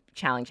in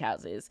challenge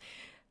houses.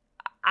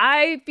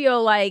 I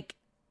feel like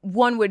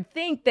one would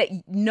think that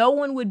no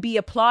one would be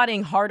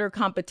applauding harder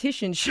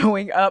competition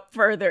showing up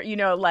further,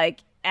 like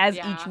as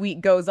each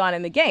week goes on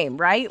in the game,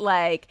 right?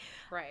 Like,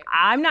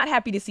 I'm not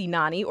happy to see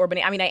Nani or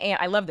Banana. I mean,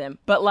 I love them,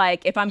 but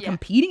like if I'm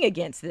competing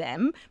against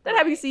them, I'm not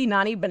happy to see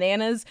Nani,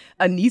 Bananas,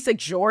 Aneesa,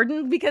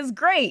 Jordan, because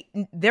great,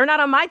 they're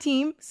not on my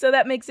team, so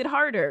that makes it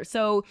harder.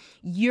 So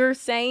you're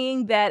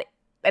saying that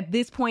at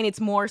this point, it's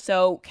more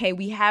so, okay,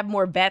 we have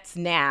more vets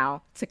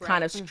now to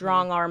kind of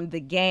strong arm the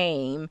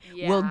game.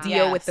 Yeah. We'll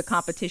deal with the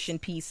competition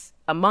piece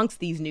amongst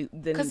these new.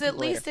 Because at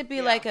least it'd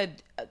be like a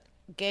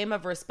game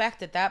of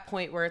respect at that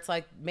point, where it's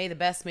like, may the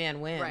best man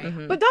win.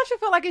 Right. But don't you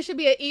feel like it should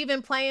be an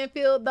even playing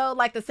field though?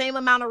 Like the same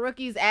amount of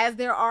rookies as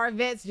there are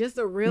vets, just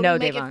to really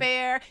make it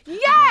fair?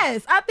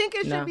 Yes, I think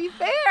it should be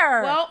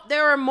fair. Well,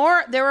 there were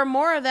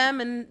more of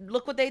them, and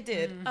look what they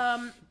did.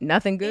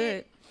 Nothing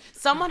good.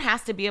 Someone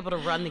has to be able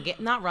to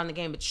not run the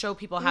game, but show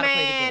people how to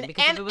play the game.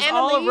 Because if it was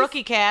all a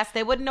rookie cast,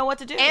 they wouldn't know what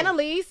to do.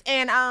 Annalise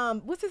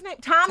and what's his name?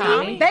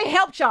 Tommy. They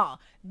helped y'all.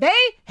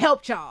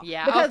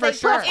 Yeah, because they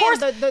put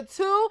in the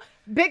 2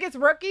 biggest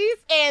rookies,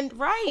 and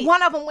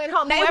one of them went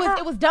home. Now,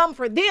 it was dumb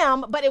for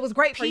them, but it was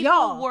great for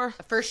y'all.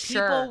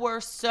 People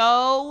were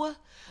so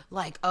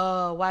like,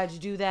 oh, why'd you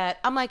do that?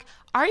 I'm like,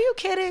 are you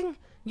kidding?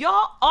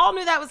 Y'all all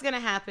knew that was going to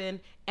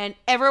happen, and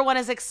everyone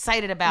is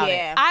excited about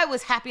it. I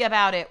was happy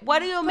about it. What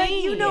do you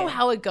mean? You know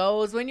how it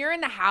goes. When you're in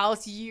the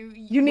house, you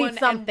need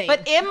something.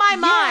 But in my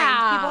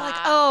mind, people are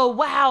like, oh,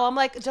 wow. I'm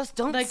like, just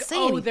don't say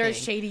anything. They're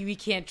shady. We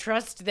can't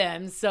trust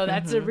them, so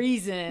that's a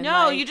reason.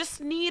 No, you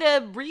just need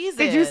a reason.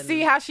 Did you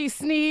see how she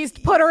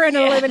sneezed? Put her in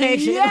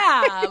elimination.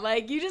 Yeah,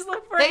 like, you just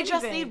look for They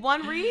just need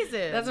one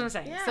reason. That's what I'm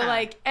saying. Yeah. So,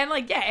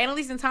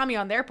 Annalise and Tommy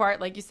on their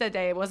part, like you said,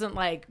 it wasn't,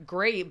 like,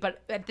 great,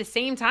 but at the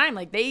same time,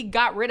 like, they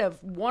got rid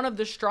of one of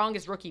the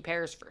strongest rookie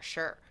pairs for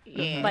sure.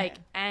 Yeah. Like,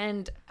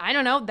 and I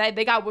don't know,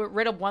 they got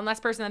rid of one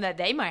less person that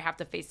they might have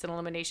to face in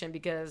elimination,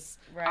 because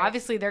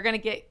obviously they're going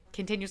to get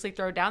continuously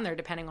thrown down there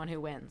depending on who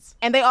wins.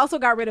 And they also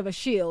got rid of a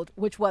shield,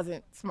 which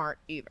wasn't smart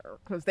either,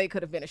 because they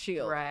could have been a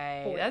shield.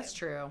 Right. That's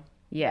true.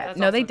 Yeah,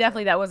 no, they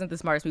definitely, that wasn't the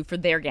smartest move for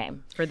their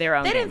game, for their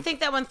own game. They didn't think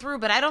that one through,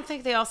 but I don't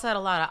think they also had a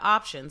lot of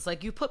options.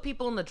 Like, you put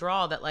people in the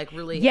draw that, like,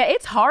 really... Yeah,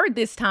 it's hard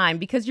this time,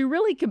 because you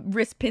really could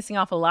risk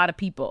pissing off a lot of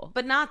people.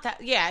 But not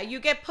that... Yeah, you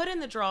get put in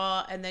the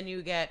draw, and then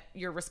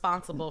you're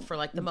responsible for,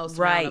 like, the most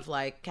amount of,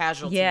 like,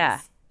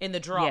 casualties in the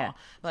draw. Yeah.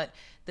 But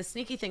the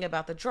sneaky thing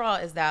about the draw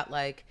is that,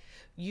 like,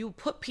 you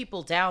put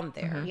people down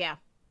there. Yeah.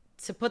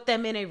 To put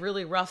them in a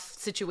really rough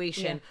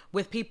situation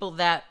with people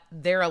that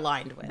they're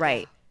aligned with.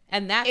 Right.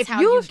 And that's if how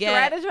you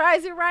get...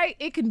 strategize it right,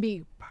 it can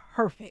be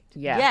perfect.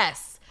 Yeah.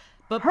 Yes.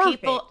 But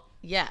people...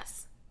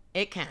 Yes,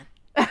 it can.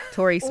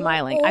 Tori's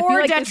smiling. I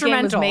feel like this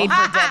game was made for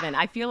Devyn.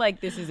 I feel like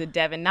this is a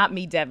Devyn, not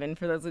me Devyn.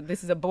 For those,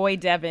 this is a boy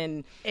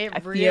Devyn. I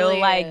feel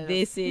like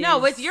this is... No,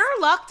 with your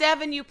luck,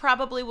 Devyn, you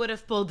probably would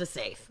have pulled the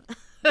safe.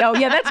 Oh,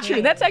 yeah, that's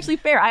true. That's actually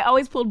fair. I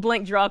always pulled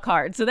blank draw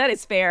cards, so that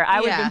is fair.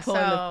 I would have been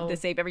pulling the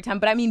safe every time.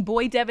 But I mean,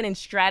 boy Devyn and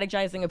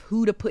strategizing of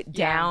who to put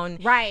down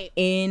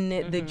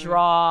in the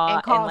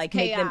draw and like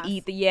chaos.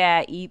 Make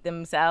them eat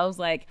themselves.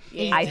 Like,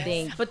 I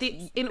think. But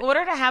in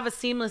order to have a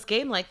seamless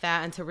game like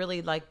that and to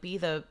really like be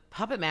the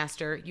puppet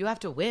master, you have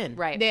to win.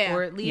 Right. Yeah.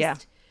 Or at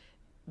least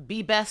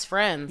be best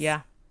friends.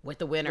 Yeah. with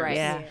the winners. Right.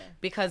 Yeah.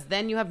 Because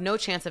then you have no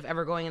chance of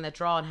ever going in that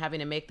draw and having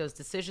to make those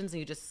decisions, and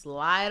you just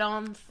glide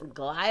on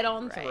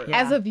through.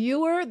 Yeah. As a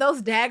viewer,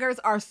 those daggers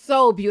are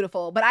so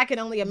beautiful, but I can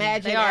only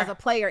imagine as a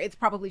player, it's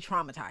probably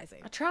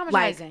traumatizing.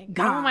 Traumatizing.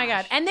 Oh my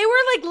God. And they were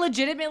like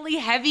legitimately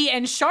heavy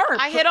and sharp.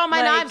 I hit all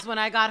my knives when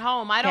I got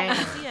home. I don't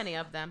see any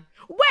of them.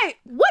 Wait,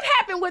 what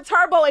happened with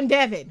Turbo and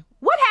Devyn?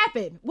 What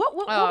happened?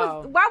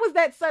 Why was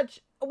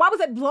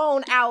that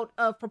blown out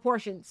of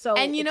proportion? So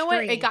and you know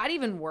extreme? what? It got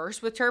even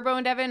worse with Turbo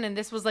and Devyn, and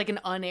this was like an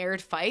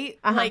unaired fight.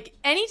 Like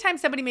anytime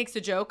somebody makes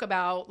a joke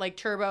about like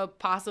Turbo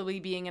possibly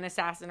being an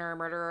assassin or a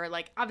murderer,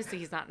 like obviously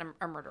he's not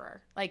a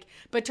murderer. Like,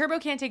 but Turbo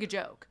can't take a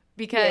joke.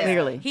 Because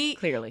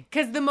clearly,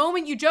 because the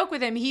moment you joke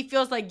with him, he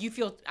feels like you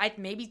feel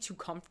maybe too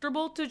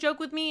comfortable to joke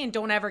with me, and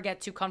don't ever get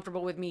too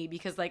comfortable with me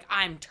because like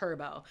I'm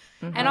Turbo.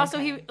 And also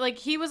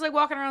he was like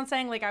walking around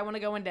saying like I want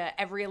to go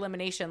into every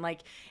elimination.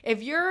 Like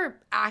if you're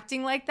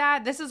acting like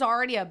that, this is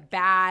already a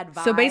bad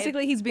vibe. So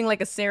basically, he's being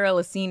like a Sarah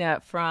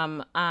Lacina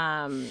from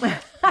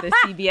the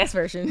CBS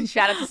version.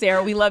 Shout out to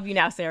Sarah. We love you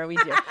now, Sarah. We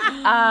do.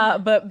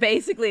 But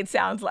basically, it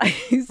sounds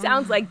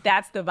like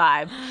that's the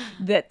vibe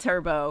that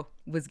Turbo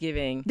was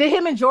giving. Did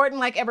him and Jordan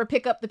like ever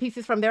pick up the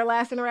pieces from their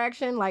last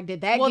interaction? Like,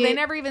 did that? Well, they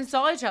never even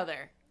saw each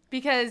other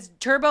because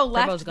Turbo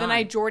left the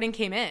night Jordan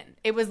came in.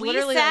 It was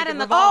literally sat in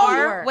the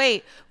car.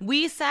 Wait,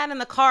 we sat in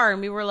the car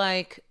and we were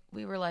like,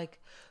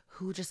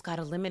 who just got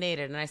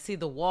eliminated? And I see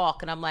the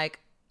walk, and I'm like.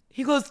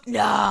 He goes,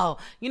 no.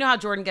 You know how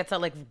Jordan gets that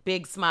like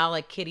big smile,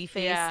 like kitty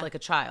face, like a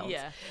child.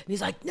 Yeah. And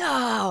he's like,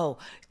 no,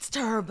 it's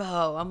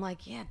Turbo. I'm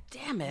like, yeah,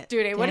 damn it.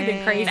 Dude, it would have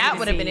been crazy. That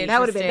would have been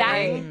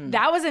interesting.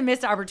 That was a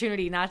missed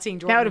opportunity not seeing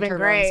Jordan and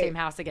Turbo in the same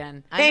house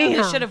again. I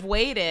know they should have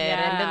waited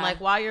and been like,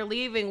 while you're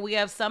leaving, we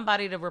have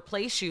somebody to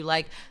replace you.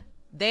 Like,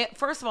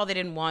 first of all, they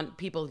didn't want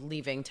people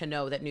leaving to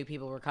know that new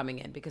people were coming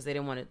in because they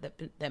didn't want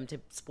them to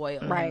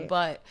spoil. Right.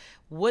 But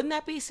wouldn't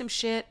that be some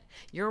shit?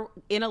 You're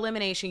in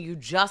elimination, you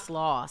just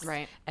lost.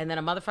 Right. And then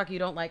a motherfucker you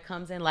don't like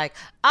comes in like,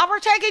 we're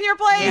taking your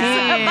place.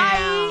 Yeah.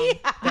 Bye.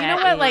 You know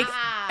what? Like,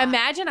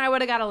 imagine I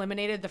would have got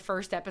eliminated the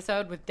first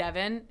episode with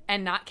Devyn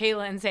and not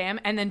Kayla and Sam,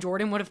 and then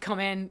Jordan would have come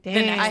in the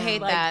next. I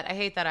hate that. I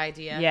hate that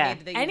idea. Yeah.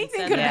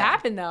 Anything could have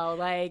happened, though.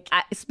 Like,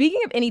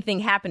 speaking of anything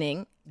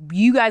happening,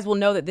 you guys will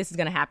know that this is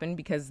going to happen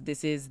because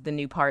this is the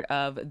new part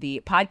of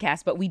the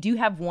podcast. But we do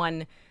have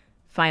one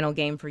final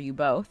game for you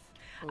both.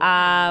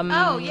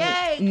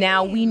 Yay!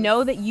 Now, we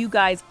know that you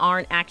guys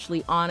aren't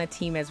actually on a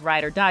team as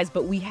Ride or Dies,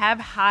 but we have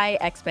high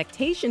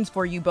expectations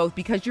for you both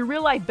because you're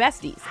real life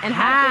besties and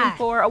have been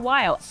for a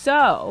while.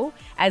 So,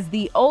 as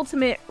the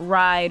ultimate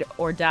Ride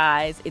or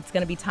Dies, it's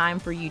going to be time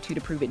for you two to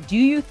prove it. Do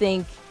you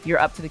think you're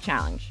up to the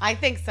challenge? I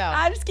think so.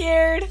 I'm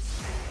scared.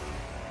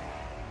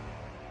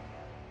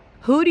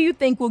 Who do you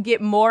think will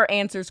get more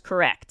answers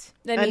correct?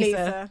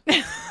 Aneesa.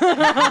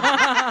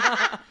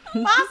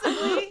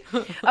 Possibly.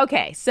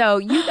 Okay, so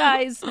you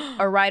guys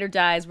are Ride or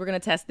Dies. We're going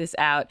to test this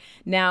out.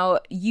 Now,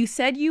 you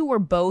said you were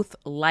both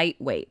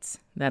lightweights.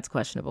 That's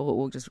questionable,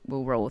 but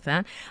we'll roll with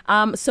that.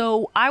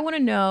 So I want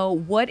to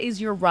know, what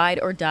is your Ride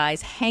or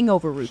Dies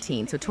hangover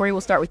routine? So Tori, we'll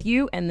start with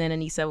you, and then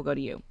Aneesa will go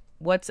to you.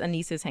 What's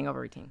Aneesa's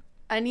hangover routine?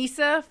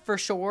 Aneesa, for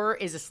sure,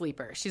 is a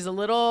sleeper. She'll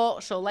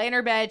lay in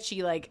her bed.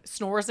 She, like,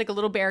 snores like a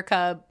little bear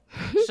cub.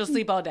 She'll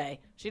sleep all day.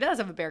 She does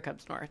have a bear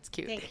cub snore. It's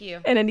cute. Thank you.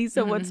 And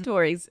Aneesa, what's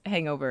Tori's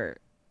hangover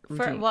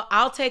routine?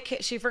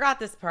 She forgot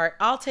this part.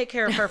 I'll take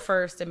care of her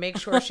first and make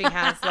sure she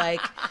has,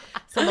 like,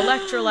 some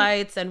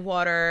electrolytes and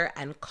water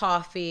and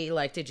coffee.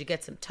 Like, did you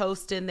get some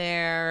toast in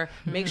there?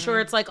 Make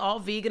sure it's, like, all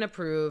vegan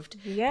approved.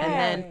 Yeah. And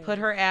then put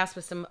her ass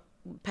with some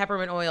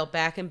peppermint oil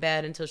back in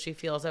bed until she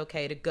feels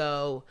okay to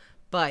go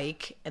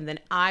bike, and then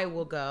I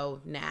will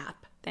go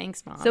nap.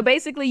 Thanks, Mom. So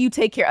basically, you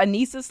take care.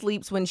 Aneesa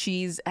sleeps when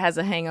has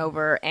a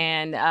hangover,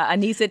 and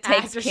Aneesa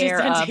takes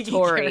care of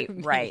Tori.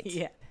 Right.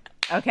 Yeah.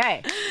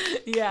 Okay.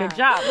 Yeah. Good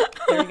job.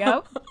 There we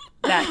go.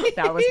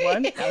 That was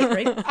one. That was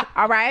great.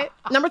 All right.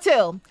 Number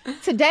 2.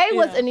 Today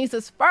was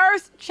Aneesa's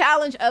first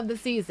challenge of the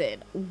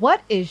season.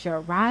 What is your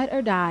Ride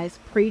or Dies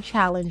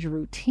pre-challenge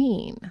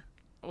routine?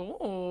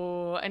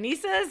 Oh,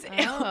 Aneesa's.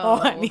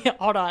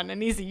 Hold on,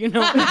 Aneesa. You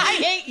know, I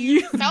hate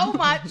you so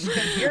much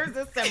because yours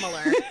is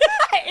similar.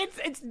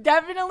 It's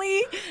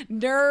definitely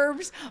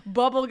nerves,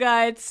 bubble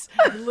guts,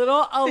 a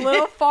little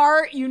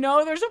fart. You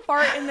know, there's a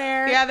fart in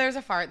there. Yeah, there's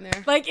a fart in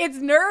there. Like, it's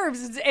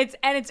nerves.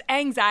 It's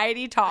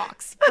anxiety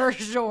talks for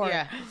sure.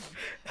 Yeah.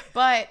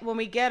 But when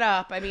we get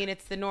up, I mean,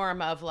 it's the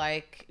norm of,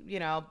 like, you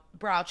know,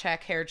 brow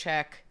check, hair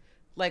check.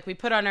 Like, we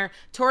put on her.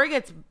 Tori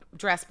gets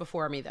dressed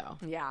before me, though.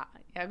 Yeah,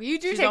 you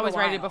do. She's take always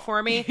ready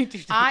before me.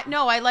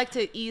 I like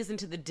to ease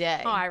into the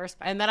day. Oh, I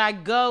respect. And then I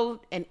go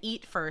and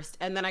eat first,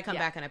 and then I come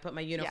back and I put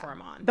my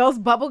uniform on. Those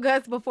bubble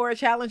guts before a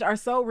challenge are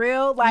so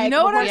real. Like, you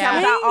know what I'm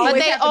saying? But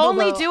they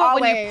only do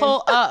it when you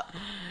pull up.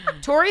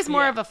 Tori's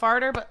more of a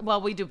farter,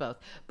 but we do both.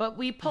 But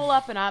we pull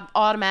up, and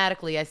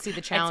I see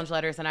the challenge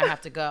letters, and I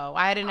have to go.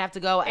 I didn't have to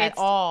go at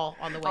all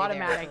on the way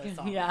automatic.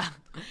 there. Yeah.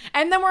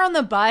 And then we're on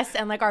the bus,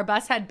 and like our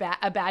bus had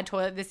a bad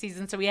toilet this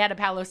season, so we had a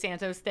Palo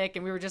Santo stick,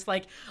 and we were just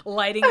like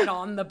lighting it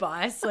on the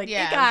bus. Like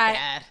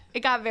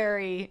it got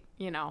very,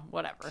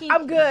 whatever.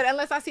 I'm good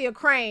unless I see a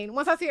crane.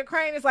 Once I see a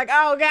crane, it's like,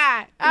 oh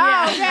God,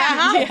 God.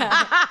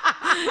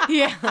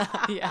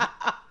 Yeah.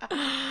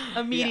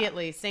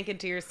 Immediately sink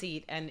into your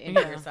seat and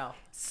into yourself.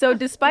 So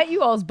despite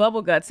you all's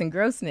bubble guts and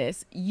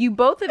grossness, you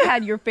both have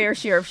had your fair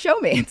share of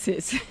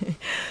showmances.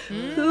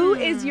 Who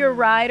is your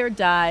ride or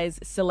dies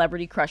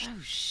celebrity crush?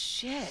 Oh,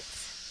 shit.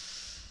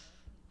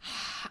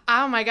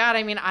 Oh my God.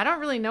 I mean, I don't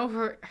really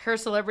know her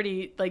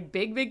celebrity, like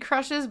big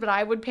crushes, but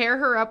I would pair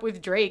her up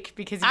with Drake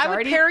because I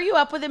would pair you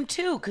up with him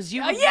too because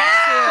you would Sister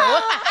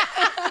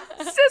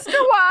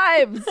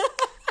wives.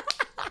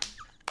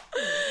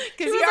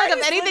 She was like,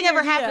 if anything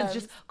ever happens,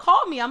 just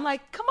call me. I'm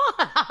like, come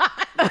on.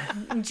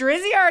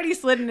 Drizzy already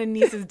slid in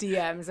Aneesa's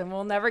DMs, and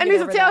we'll never get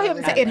over that. tell him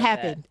it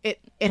happened. It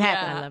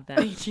happened. I love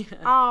that. Yeah.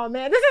 Oh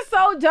man, this is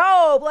so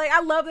dope. Like,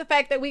 I love the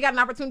fact that we got an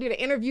opportunity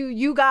to interview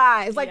you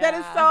guys. Like, that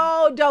is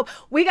so dope.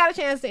 We got a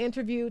chance to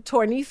interview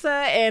Aneesa,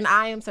 and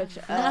I am such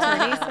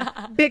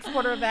a big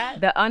supporter of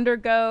that. The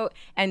Undergoat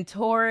and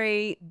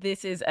Tori.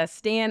 This is a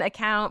Stan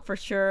account for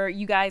sure.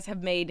 You guys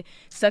have made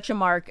such a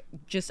mark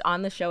just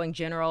on the show in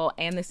general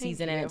and the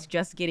season, and it's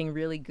just getting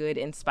really good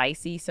and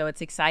spicy. So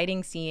it's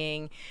exciting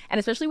seeing, and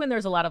especially when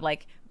there's a lot of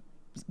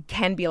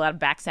can be a lot of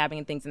backstabbing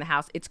and things in the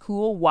house. It's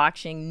cool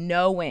watching,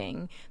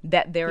 knowing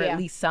that there are at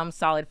least some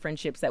solid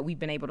friendships that we've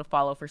been able to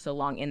follow for so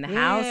long in the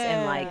house,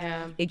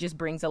 and it just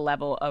brings a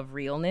level of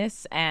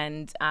realness.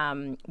 And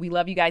we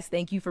love you guys.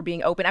 Thank you for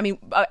being open. I mean,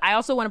 I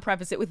also want to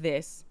preface it with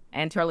this.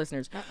 And to our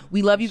listeners,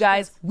 we love you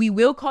guys. We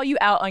will call you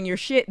out on your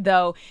shit,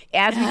 though,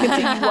 as we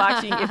continue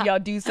watching. If y'all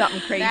do something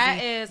crazy,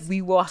 that is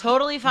we will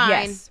totally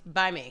fine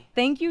by me.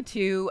 Thank you,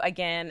 too,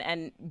 again,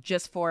 and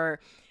just for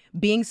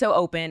being so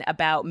open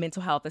about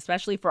mental health,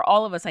 especially for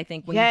all of us, I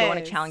think, when you go on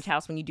a challenge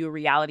house, when you do a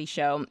reality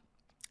show.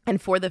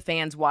 And for the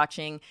fans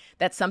watching,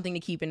 that's something to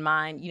keep in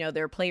mind.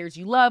 There are players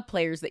you love,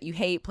 players that you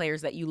hate,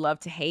 players that you love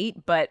to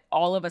hate, but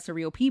all of us are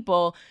real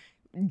people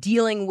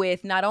dealing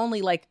with not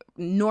only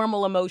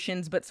normal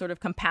emotions, but sort of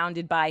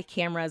compounded by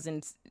cameras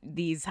and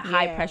these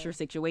high pressure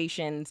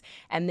situations.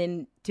 And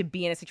then to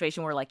be in a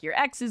situation where your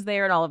ex is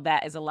there and all of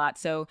that is a lot.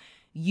 So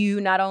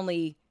you not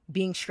only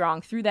being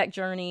strong through that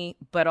journey,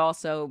 but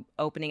also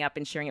opening up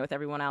and sharing it with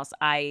everyone else,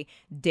 I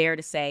dare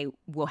to say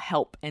will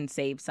help and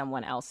save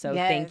someone else. So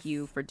thank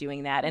you for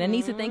doing that. And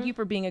Aneesa, thank you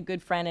for being a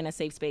good friend and a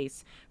safe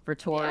space for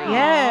Tori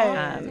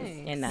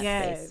in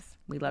that space.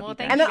 We love you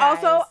guys. And then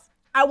also,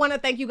 I want to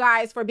thank you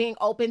guys for being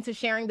open to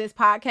sharing this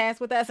podcast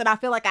with us. And I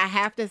feel like I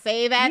have to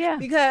say that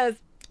because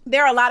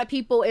there are a lot of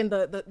people in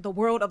the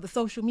world of the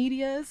social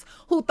medias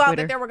who thought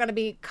that there were going to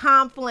be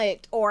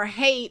conflict or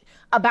hate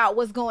about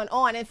what's going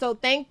on. And so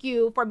thank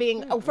you for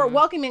for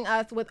welcoming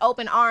us with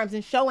open arms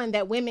and showing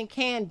that women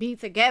can be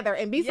together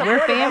and be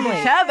supportive of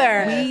each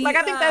other.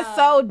 I think that's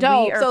so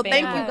dope. So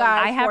thank you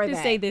guys. I have to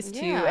say this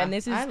too. And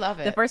this is I love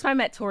it. The first time I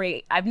met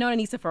Tori. I've known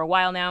Aneesa for a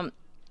while now.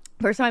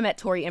 First time I met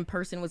Tori in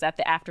person was at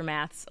the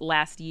Aftermaths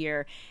last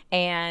year,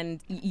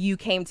 and you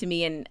came to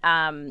me and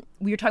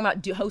we were talking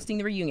about hosting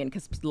the reunion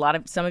because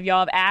some of y'all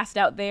have asked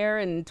out there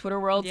in Twitter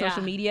world,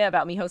 social media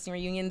about me hosting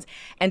reunions,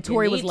 and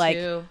Tori was like,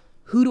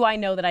 who do I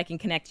know that I can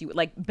connect you with?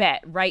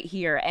 Bet right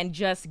here. And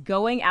just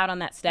going out on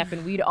that step,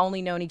 and we'd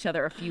only known each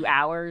other a few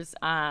hours,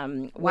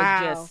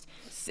 was just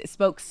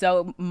spoke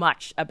so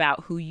much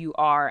about who you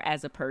are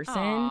as a person.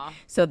 Aww.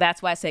 So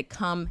that's why I said,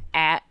 come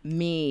at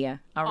me.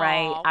 All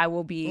right. Aww. I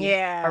will be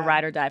a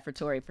ride or die for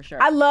Tori for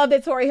sure. I love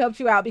that Tori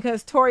helped you out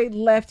because Tori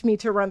left me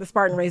to run the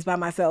Spartan race by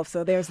myself.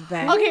 So there's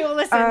that. Okay, well,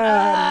 listen.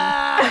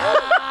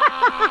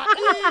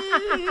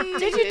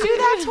 Did you do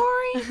that,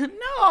 Tori?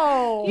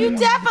 No. You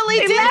definitely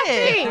did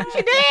it.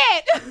 She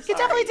did. You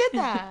definitely did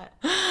that.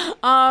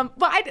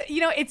 But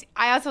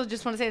I also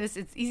just want to say this.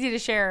 It's easy to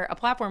share a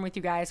platform with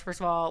you guys. First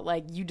of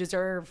all, you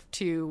deserve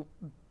to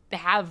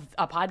have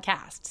a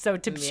podcast. So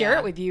to share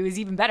it with you is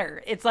even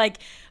better. It's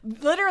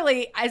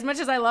literally, as much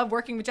as I love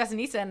working with Jess and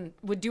Aneesa and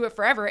would do it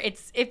forever, it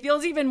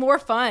feels even more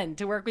fun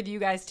to work with you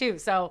guys too.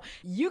 So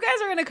you guys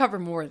are going to cover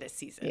more this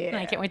season. And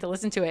I can't wait to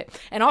listen to it.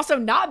 And also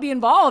not be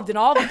involved in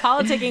all the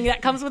politicking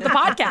that comes with the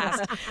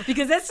podcast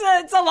because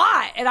it's a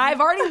lot and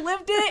I've already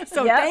lived it.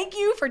 So thank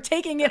you for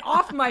taking it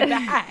off my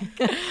back.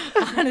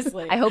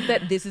 Honestly. I hope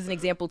that this is an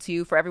example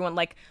too for everyone.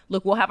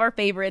 Look, we'll have our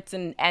favorites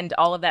and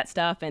all of that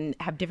stuff and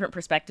have different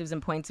perspectives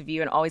and points of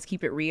view and always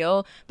keep it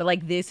real,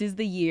 but this is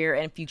the year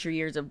and future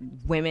years of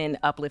women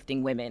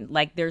uplifting women.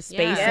 There's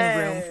space and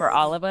room for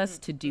all of us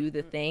to do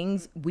the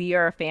things. We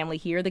are a family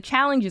here. The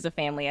challenge is a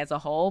family as a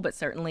whole, but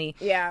certainly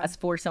us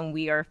foursome,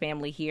 we are a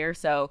family here.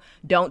 So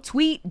don't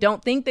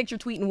think that you're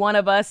tweeting one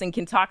of us and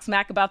can talk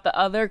smack about the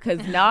other,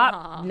 because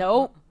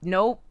nope.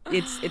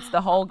 It's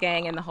the whole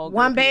gang and the whole group.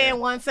 One band,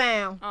 one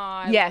sound. Oh,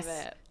 I love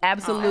it.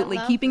 Absolutely.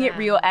 Keeping it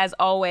real as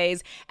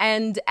always.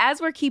 And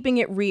as we're keeping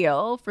it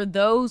real, for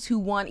those who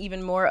want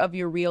even more of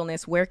your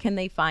realness, where can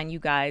they find you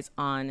guys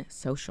on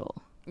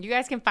social? You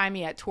guys can find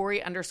me at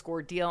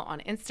Tori_Deal on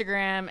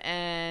Instagram.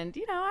 And,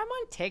 I'm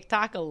on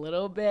TikTok a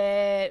little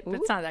bit, but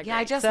it's not that great. Yeah,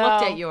 I just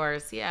looked at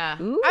yours.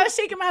 Yeah. Ooh. I was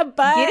shaking my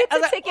butt. Get it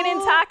to ticking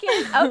and talking.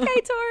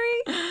 Okay,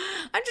 Tori.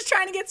 I'm just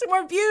trying to get some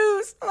more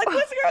views. I'm like,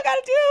 what's the girl got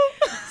to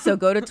do? So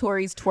go to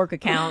Tori's twerk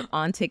account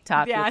on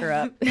TikTok. Look her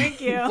up.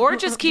 Thank you. Or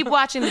just keep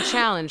watching the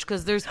challenge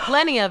because there's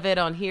plenty of it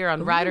on here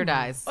on Ride or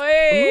Dies.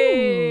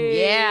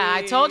 Hey. Yeah,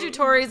 I told you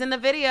Tori's in the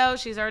video.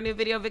 She's our new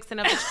video vixen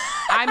of the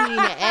I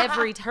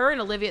mean, her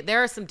and Olivia,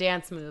 there are some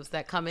dance moves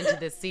that come into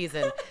this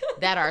season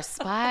that are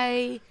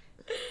spicy.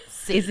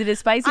 Is it as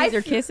spicy as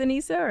your kiss,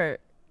 Aneesa? Or?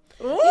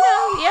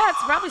 Yeah,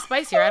 it's probably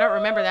spicier. I don't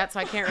remember that, so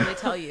I can't really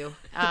tell you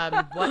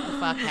what the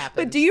fuck happened.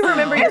 But do you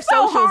remember your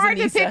socials, It's so hard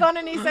Aneesa? to pick on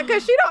Aneesa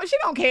because she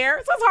don't care.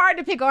 So it's hard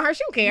to pick on her.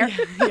 She don't care.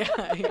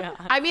 Yeah.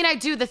 I mean, I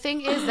do. The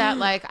thing is that,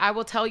 like, I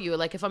will tell you,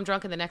 like, if I'm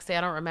drunk and the next day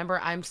I don't remember,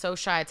 I'm so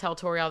shy. I tell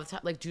Tori all the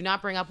time, like, do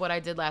not bring up what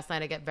I did last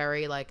night. I get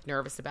very, like,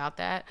 nervous about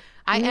that.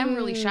 I am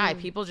really shy.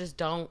 People just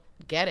don't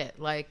get it.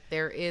 Like,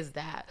 there is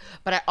that.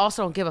 But I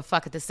also don't give a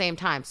fuck at the same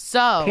time.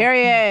 So,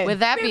 period. With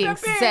that being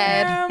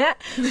said,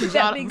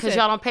 because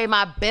y'all don't pay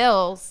my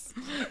bills.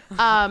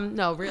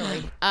 No,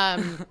 really.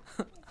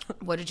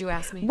 What did you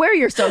ask me? Where are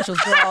your socials,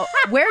 girl?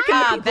 Where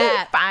can the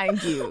people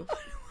find you?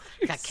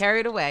 Got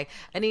carried away.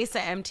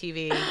 Aneesa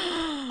MTV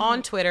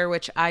on Twitter,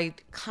 which I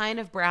kind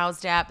of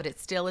browsed at, but it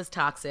still is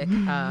toxic.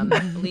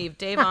 Leave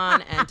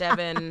Devyn and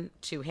Devyn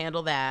to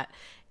handle that.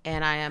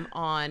 And I'm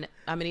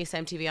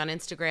Aneesa MTV on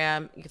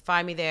Instagram. You can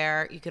find me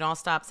there. You can all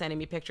stop sending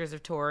me pictures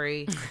of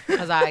Tori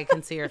because I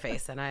can see her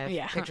face and I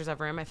have pictures of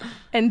her in my phone.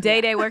 And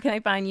Day Day, where can I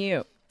find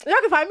you? Y'all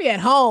can find me at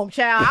home,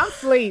 child. I'm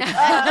asleep.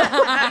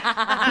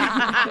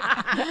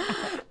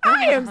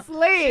 I am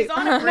asleep. She's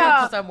on a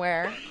bridge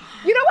somewhere.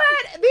 You know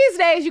what? These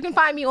days, you can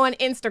find me on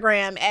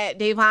Instagram at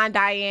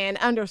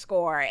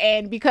DavonDiane_.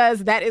 And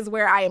because that is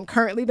where I am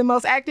currently the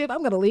most active, I'm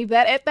going to leave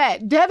that at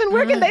that. Devyn,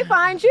 where can they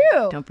find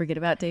you? Don't forget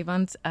about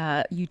Davon's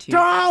YouTube.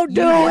 Don't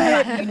do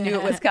it. You knew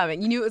it was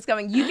coming.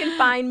 You can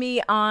find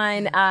me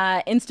on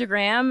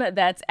Instagram.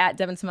 That's at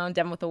Devyn Simone,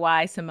 Devyn with a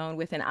Y, Simone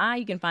with an I.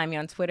 You can find me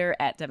on Twitter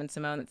at Devyn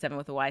Simone. That's Devyn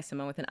with a Y,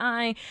 Simone with an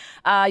I.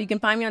 You can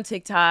find me on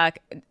TikTok,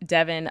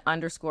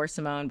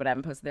 Devyn_Simone, but I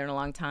haven't posted there in a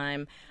long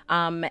time.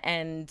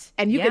 And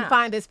you can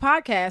find this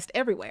podcast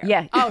everywhere.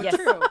 Yeah. Oh, yes.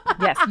 true.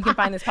 Yes, you can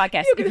find this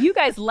podcast. If you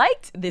guys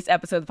liked this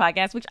episode of the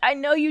podcast, which I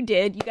know you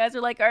did, you guys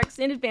are like our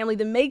extended family,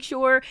 then make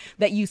sure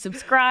that you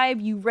subscribe,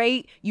 you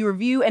rate, you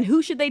review. And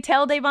who should they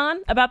tell,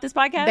 Devyn, about this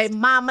podcast? They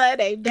mama,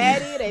 they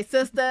daddy, they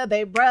sister,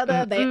 they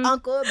brother, they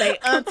uncle, they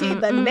auntie,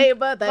 the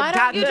neighbor, the Why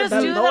doctor, don't you just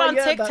the do lawyer, that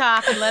on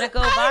TikTok and let it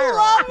go viral?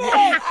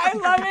 I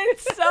love it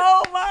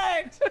so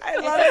much. I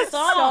love it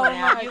so much.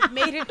 much. You've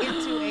made it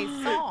into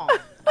a song.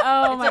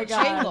 Oh my a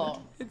God.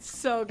 jingle. It's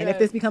so good. And if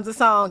this becomes a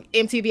song,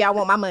 MTV, I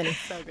want my money.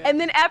 So good. And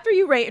then after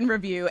you rate and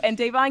review and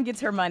Devyn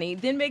gets her money,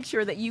 then make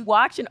sure that you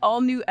watch an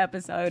all-new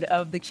episode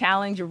of the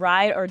challenge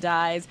Ride or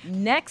Dies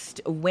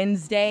next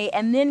Wednesday,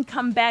 and then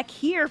come back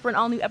here for an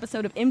all-new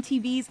episode of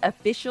MTV's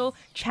official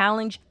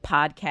challenge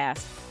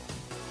podcast.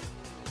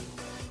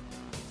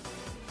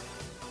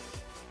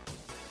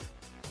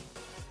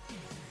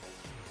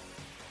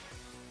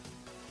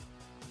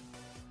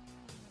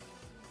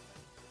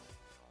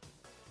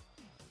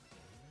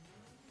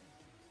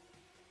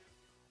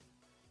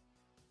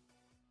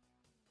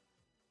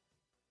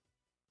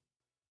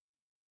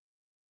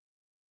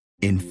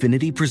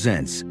 Infinity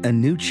presents a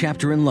new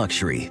chapter in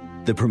luxury,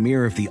 the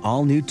premiere of the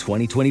all-new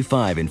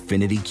 2025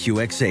 Infinity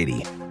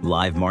QX80,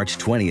 live March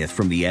 20th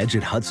from the Edge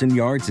at Hudson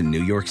Yards in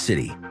New York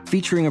City,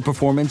 featuring a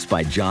performance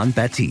by John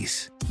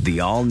Batiste. The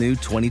all-new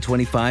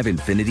 2025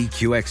 Infinity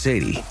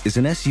QX80 is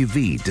an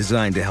SUV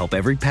designed to help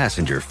every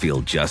passenger feel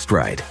just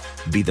right.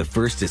 Be the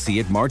first to see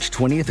it March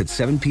 20th at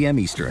 7 p.m.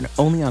 Eastern,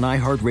 only on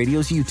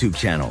iHeartRadio's YouTube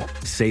channel.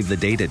 Save the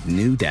date at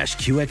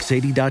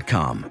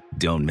new-QX80.com.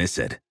 Don't miss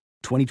it.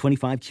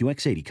 2025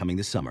 QX80 coming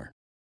this summer.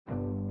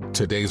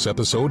 Today's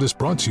episode is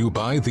brought to you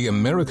by the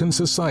American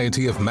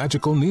Society of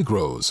Magical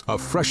Negroes, a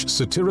fresh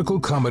satirical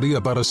comedy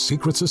about a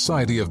secret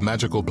society of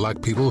magical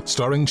black people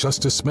starring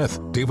Justice Smith,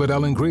 David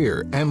Allen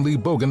Greer, Ann Lee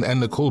Bogan, and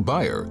Nicole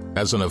Byer.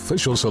 As an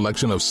official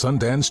selection of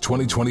Sundance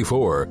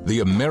 2024, the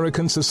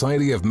American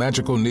Society of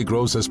Magical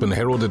Negroes has been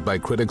heralded by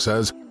critics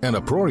as an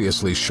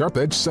uproariously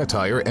sharp-edged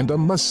satire and a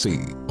must-see.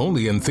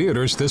 Only in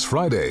theaters this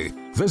Friday.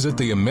 Visit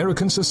the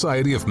American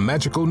Society of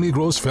Magical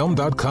Negroes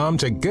film.com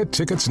to get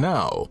tickets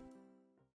now.